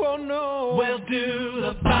stop. Oh no. We'll do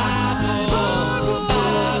the Bible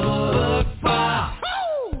book,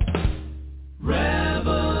 Revelation.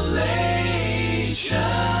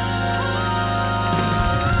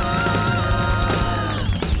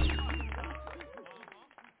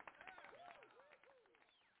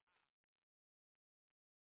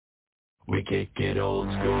 We kick it old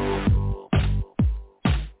school.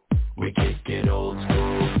 We kick it old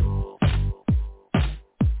school.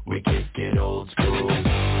 We kick it old school.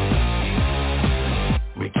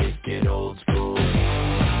 We kick it old school.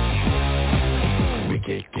 We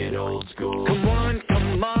kick it old school. Come on,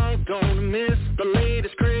 don't miss the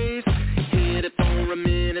latest craze. Hit it for a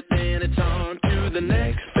minute, then it's on to the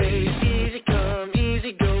next phase. Easy come,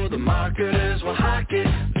 easy go, the marketers will hawk it.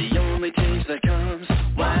 The only change that comes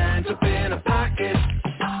winds up in a pocket.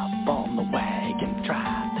 Hop on the wagon,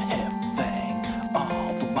 try the everything.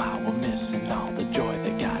 All the while we're missing all the joy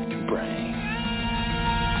that God can bring.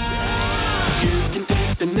 You can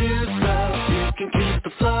take the new stuff, you can keep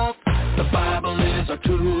the fluff. The Bible is our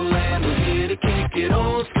tool and we're here to kick it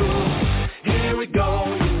old school. Here we go,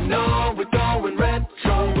 you know we're going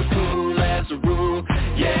retro. We're cool as a rule,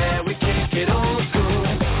 yeah, we kick it old school.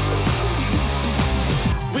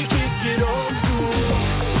 We kick it old school.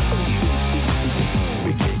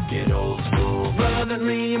 We kick it old school.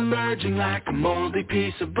 Brotherly emerging like a moldy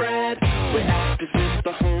piece of bread. We act as if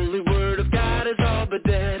the holy word of God is all but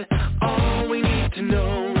dead. All we need to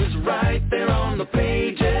know is right there on the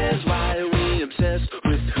pages. Why we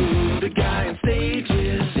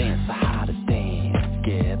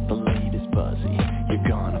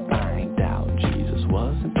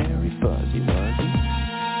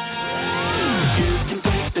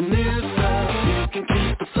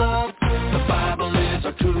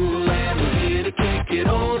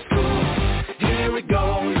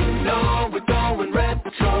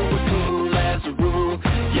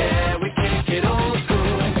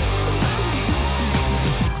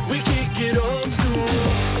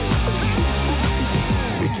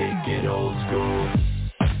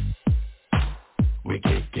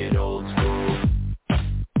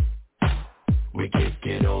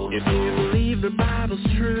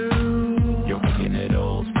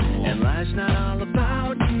Life's not all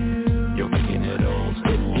about you. You're making it old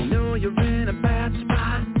school. If you know you're in a bad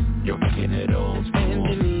spot, you're making it old school. And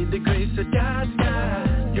you need the grace of God's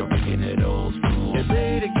got, you're making it old school. You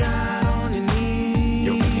pray to God on your knees,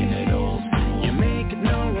 you're making it old school. You make it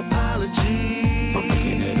no apology for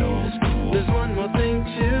making it old school. There's one more thing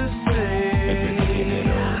to say.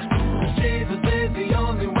 Jesus is the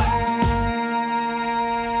only way.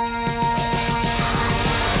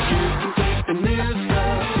 You can take the new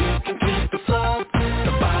stuff, you can keep the fluff.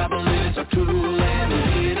 The Bible is our tool and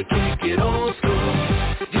we're here to kick it old school.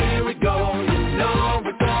 Here we go, you know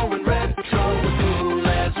we're going retro. We're cool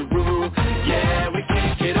as a rule, yeah, we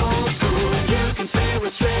kick it old school. And you can say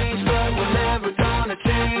we're strange, but we're never gonna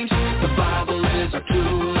change. The Bible is our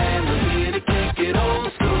tool and we're here to kick it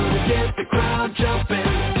old school. To get the crowd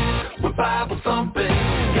jumping, we're Bible thumping,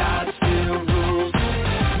 God still rules.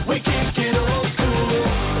 We kick it old school.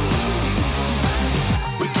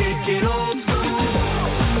 We kick it old school.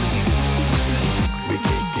 We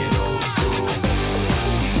kick it old school.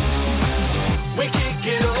 We kick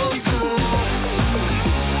it old school.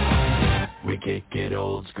 We kick it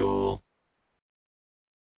old school.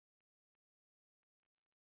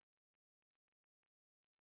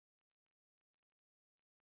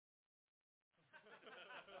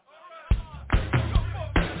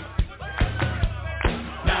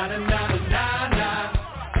 Na na na na na.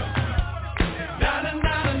 Na na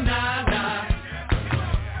na na na.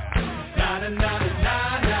 Na na na na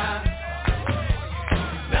na.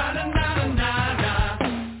 Na na na na na.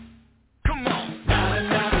 Come on. Na na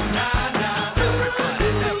na na na. Everybody,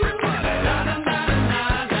 everybody. Na na na na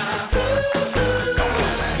na. Na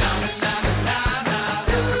na na na na.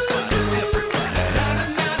 Everybody, everybody. Na na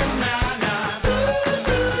na na na.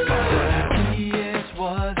 He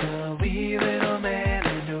was a wee little man,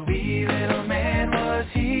 and a wee little man was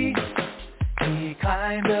he. He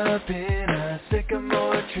climbed up in a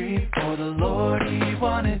sycamore tree, for the Lord he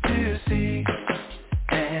wanted to see.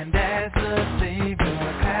 And as the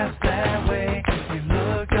Savior passed that way, he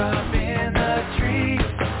looked up in the tree,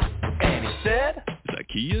 and he said,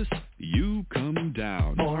 Zacchaeus, you come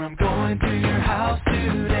down. For I'm going to your house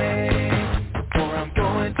today. For I'm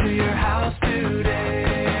going to your house today.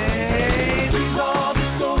 Read all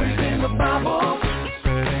the stories in the Bible.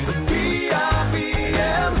 B-I-B-L-E.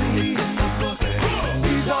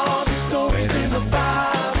 Read all the stories in the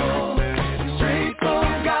Bible. Straight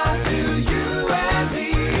from God to you and me.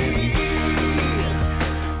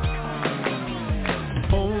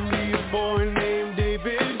 Only a boy named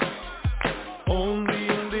David. Only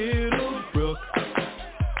a little brook.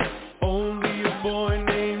 Only a boy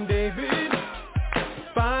named David.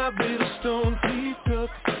 5 little stones he took,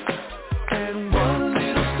 and one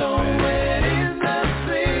little stone went in the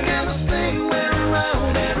thing, and the thing went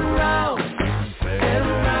around and around, and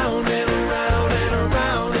around and around and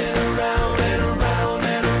around and around and around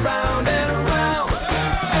and around and around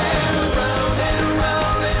and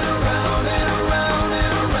around and around and around and around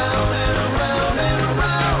and around and around and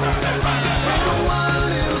around, and one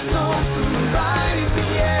little stone flew right in the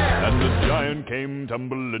air, And the giant came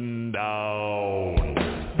tumbling down.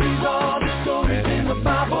 Read all the stories in the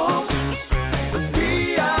Bible.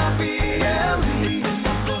 B-I-B-L-E.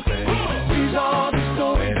 Read all the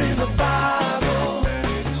stories in the Bible.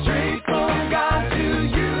 Straight from God to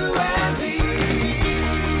you and me.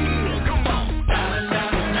 Come on. Na na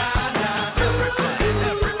na na. Everybody,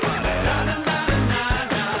 everybody. Na na na na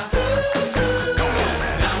na. Come on.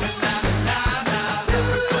 Na na na na na.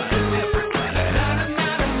 Everybody, everybody. Na na na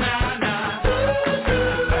na na.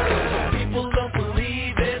 People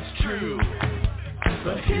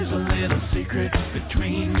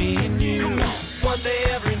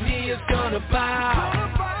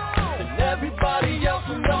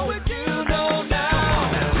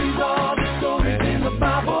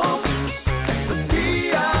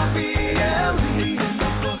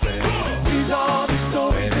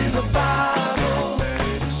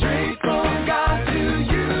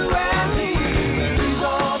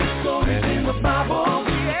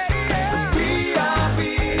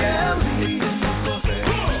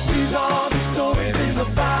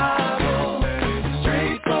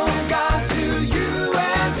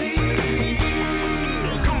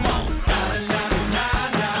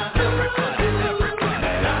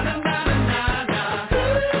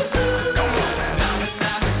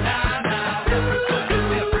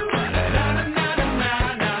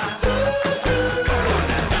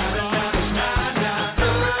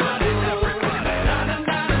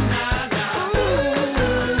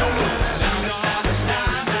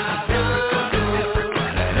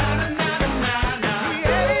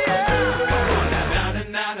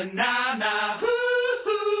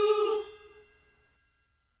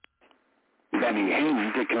Benny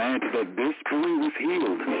Hinn declared that this boy was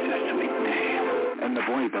healed. He's a sweet name. And the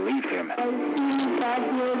boy believed him.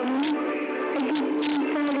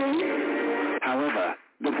 However,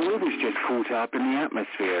 the boy was just caught up in the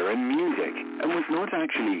atmosphere and music and was not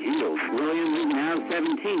actually healed. William is now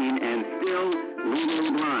 17 and still legally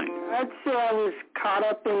blind. I'd say I was caught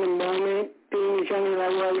up in the moment, being as young as I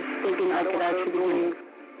was, thinking I could actually bring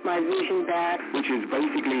my vision back. Which is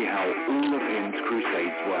basically how all of Hinn's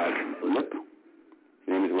crusades work. Look,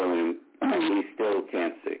 his name is William, and he still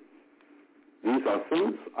can't see. These are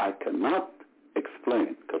things I cannot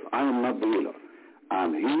explain because I am not the healer.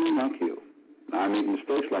 I'm human like you. I make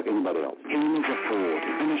mistakes like anybody else. Hinn is a fraud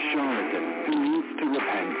and a charlatan who needs to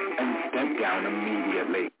repent and step down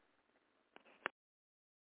immediately.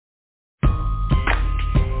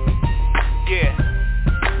 Yeah,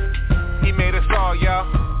 he made us all, yo.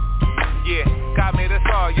 Yeah, God made us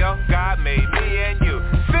all, yo. God made me and you.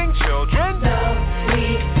 Sing, children. So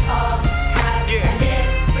we all have a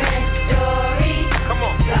different story. Come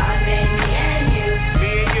on. God made me and you.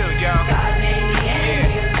 Me and you, yo. God made me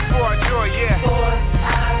and you. For our joy, yeah. For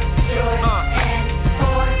our joy and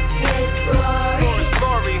for His glory. For His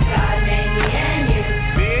glory. God made me and you.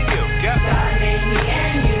 Me and you, yep. God made me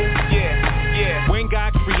and you. Yeah. When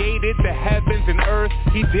God created the heavens and earth,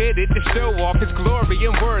 He did it to show off His glory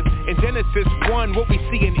and worth. In Genesis 1, what we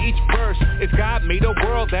see in each verse is God made a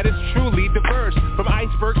world that is truly diverse. From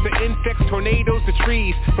icebergs to insects, tornadoes to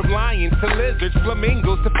trees, from lions to lizards,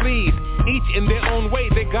 flamingos to fleas. Each in their own way,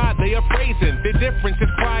 their God they are praising. Their differences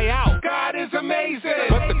cry out, God is amazing.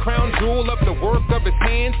 But the crown jewel of the work of His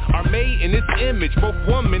hands are made in His image, both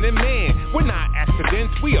woman and man. We're not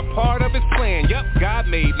accidents, we are part of His plan. Yup, God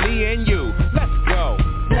made me and you. Let's go.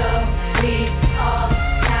 So we all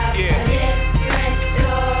have a different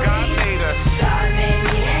story. God made us. God made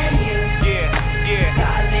me and you. Yeah.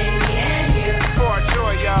 God made me and you. For our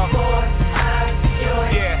joy, y'all. For our joy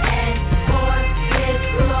and for His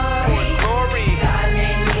glory. For His glory. God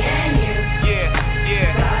made me and you.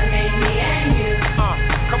 Yeah. God made me and you.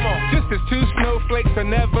 Come on. Just as two snowflakes are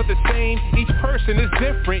never the same, each person is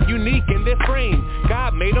different, unique in their frame.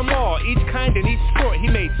 God made them all, each kind and each sort. He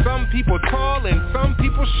made some people tall and some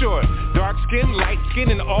people short. Dark skin, light skin,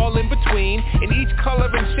 and all in between. In each color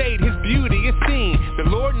and shade, His beauty is seen. The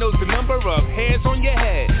Lord knows the number of hairs on your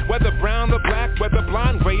head, whether brown or black, whether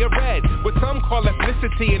blonde, gray or red. What some call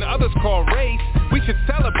ethnicity and others call race, we should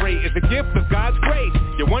celebrate as a gift of God's grace.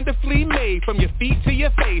 You're wonderfully made from your feet to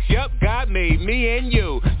your face. Yup, God made me and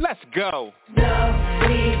you. Let's go. So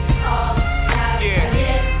we all have a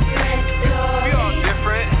different story. We all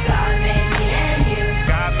different. God made me and you.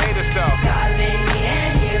 God made us though. God made me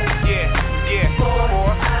and you. Yeah. For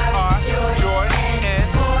our joy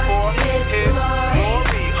and for His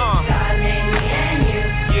glory. God made me and you.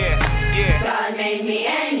 Yeah. God made me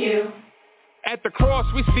and you. At the cross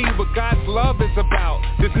we see what God's love is about.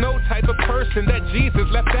 There's no type of person that Jesus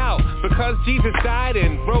left out. Because Jesus died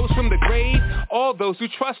and rose from the grave, all those who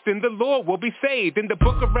trust in the Lord will be saved. In the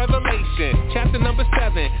book of Revelation, chapter number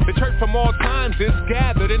 7, the church from all times is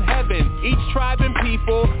gathered in heaven. Each tribe and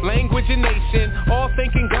people, language and nation, all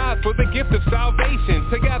thanking God for the gift of salvation.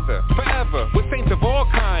 Together, forever, with saints of all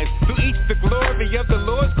kinds, through each the glory of the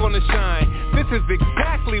Lord's gonna shine. This is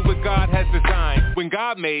exactly what God has designed. When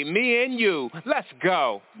God made me and you, let's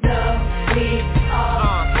go. So we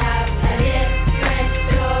all have a different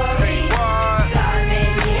story. Say what? God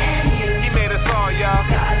made me and you. He made us all, y'all.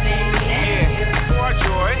 God made me and you. For our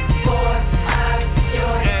joy. For our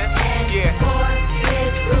joy and for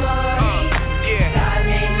His glory. God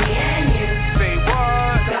made me and you. Say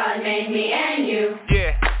what? God made me and you.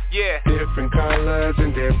 Yeah. Different colors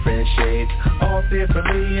and different shades, all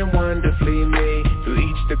fearfully and wonderfully made. Through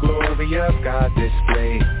each the glory of God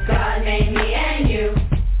displayed. God made me and you.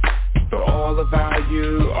 For all of our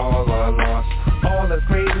you, all are lost. All of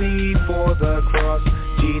great need for the cross.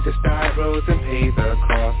 Jesus died, rose, and paid the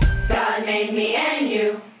cost. God made me and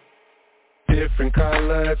you. Different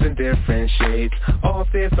colors and different shades, all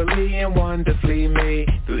fearfully and wonderfully made.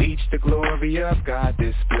 Through each the glory of God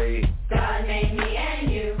displayed. God made me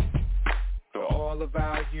and you. For all of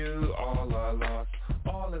our you, all are lost.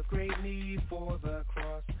 All of great need for the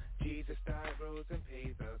cross. Jesus died, rose, and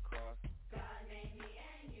paid the cost. God made me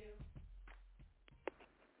and you.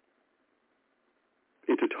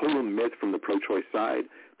 It's a total myth from the pro-choice side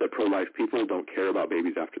that pro-life people don't care about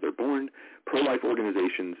babies after they're born. Pro-life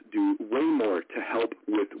organizations do way more to help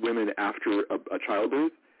with women after a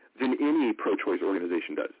childbirth than any pro-choice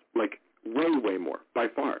organization does. Like, way more, by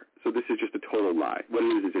far. So this is just a total lie. What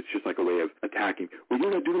it is it's just like a way of attacking. Well,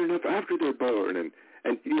 you're not doing enough after they're born, and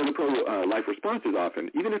And, the pro-life response is often,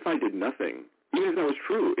 even if I did nothing, even if that was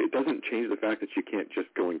true, it doesn't change the fact that you can't just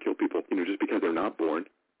go and kill people, just because they're not born.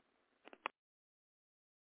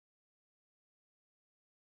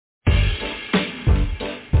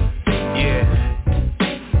 Yeah.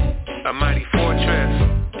 A mighty fortress.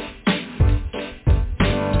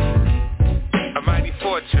 A mighty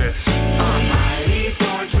fortress. A mighty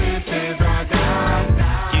fortress is our God.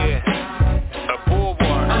 Yeah. A bulwark.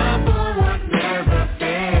 A bulwark never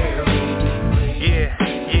failing. Yeah.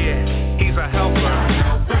 He's a helper. A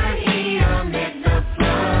helper, he amid the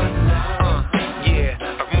flood.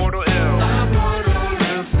 Yeah. Of mortal ill. Of mortal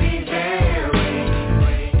ill prevailing.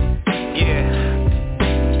 Yeah.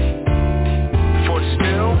 For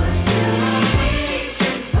still.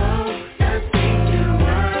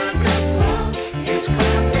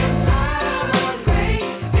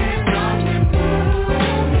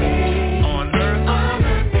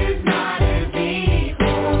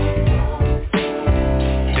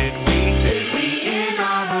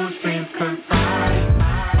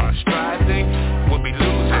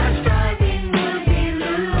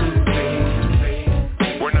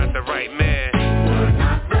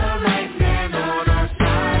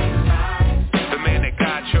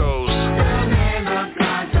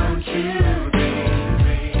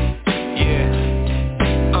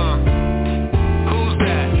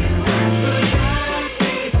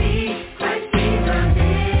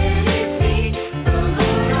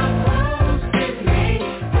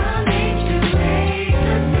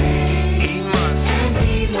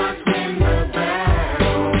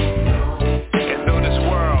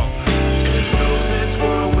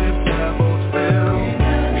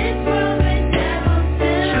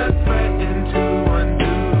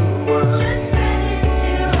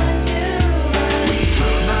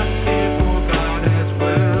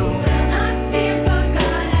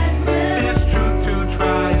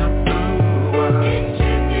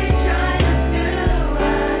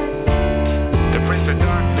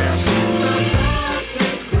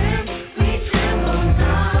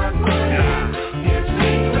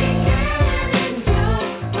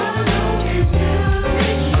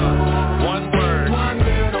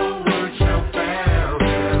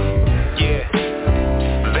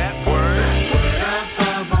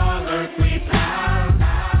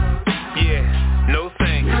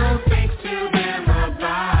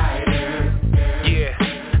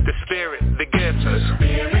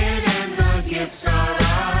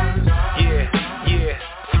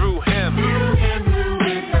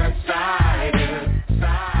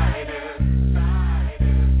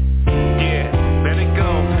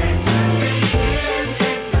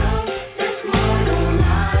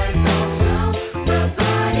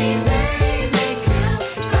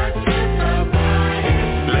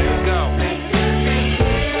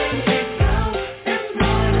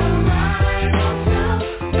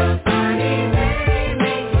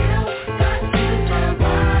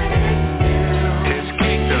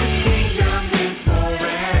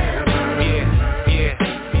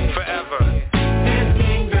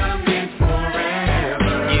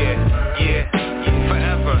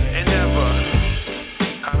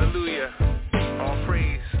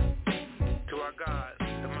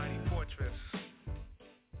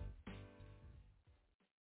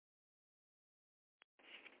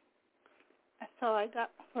 That's all I got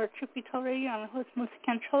for Truth Told Radio. I'm host Musa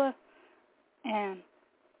Cantrola, and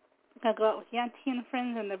I'm going to go out with Yanti and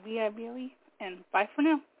friends and the VIBLE, and bye for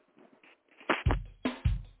now.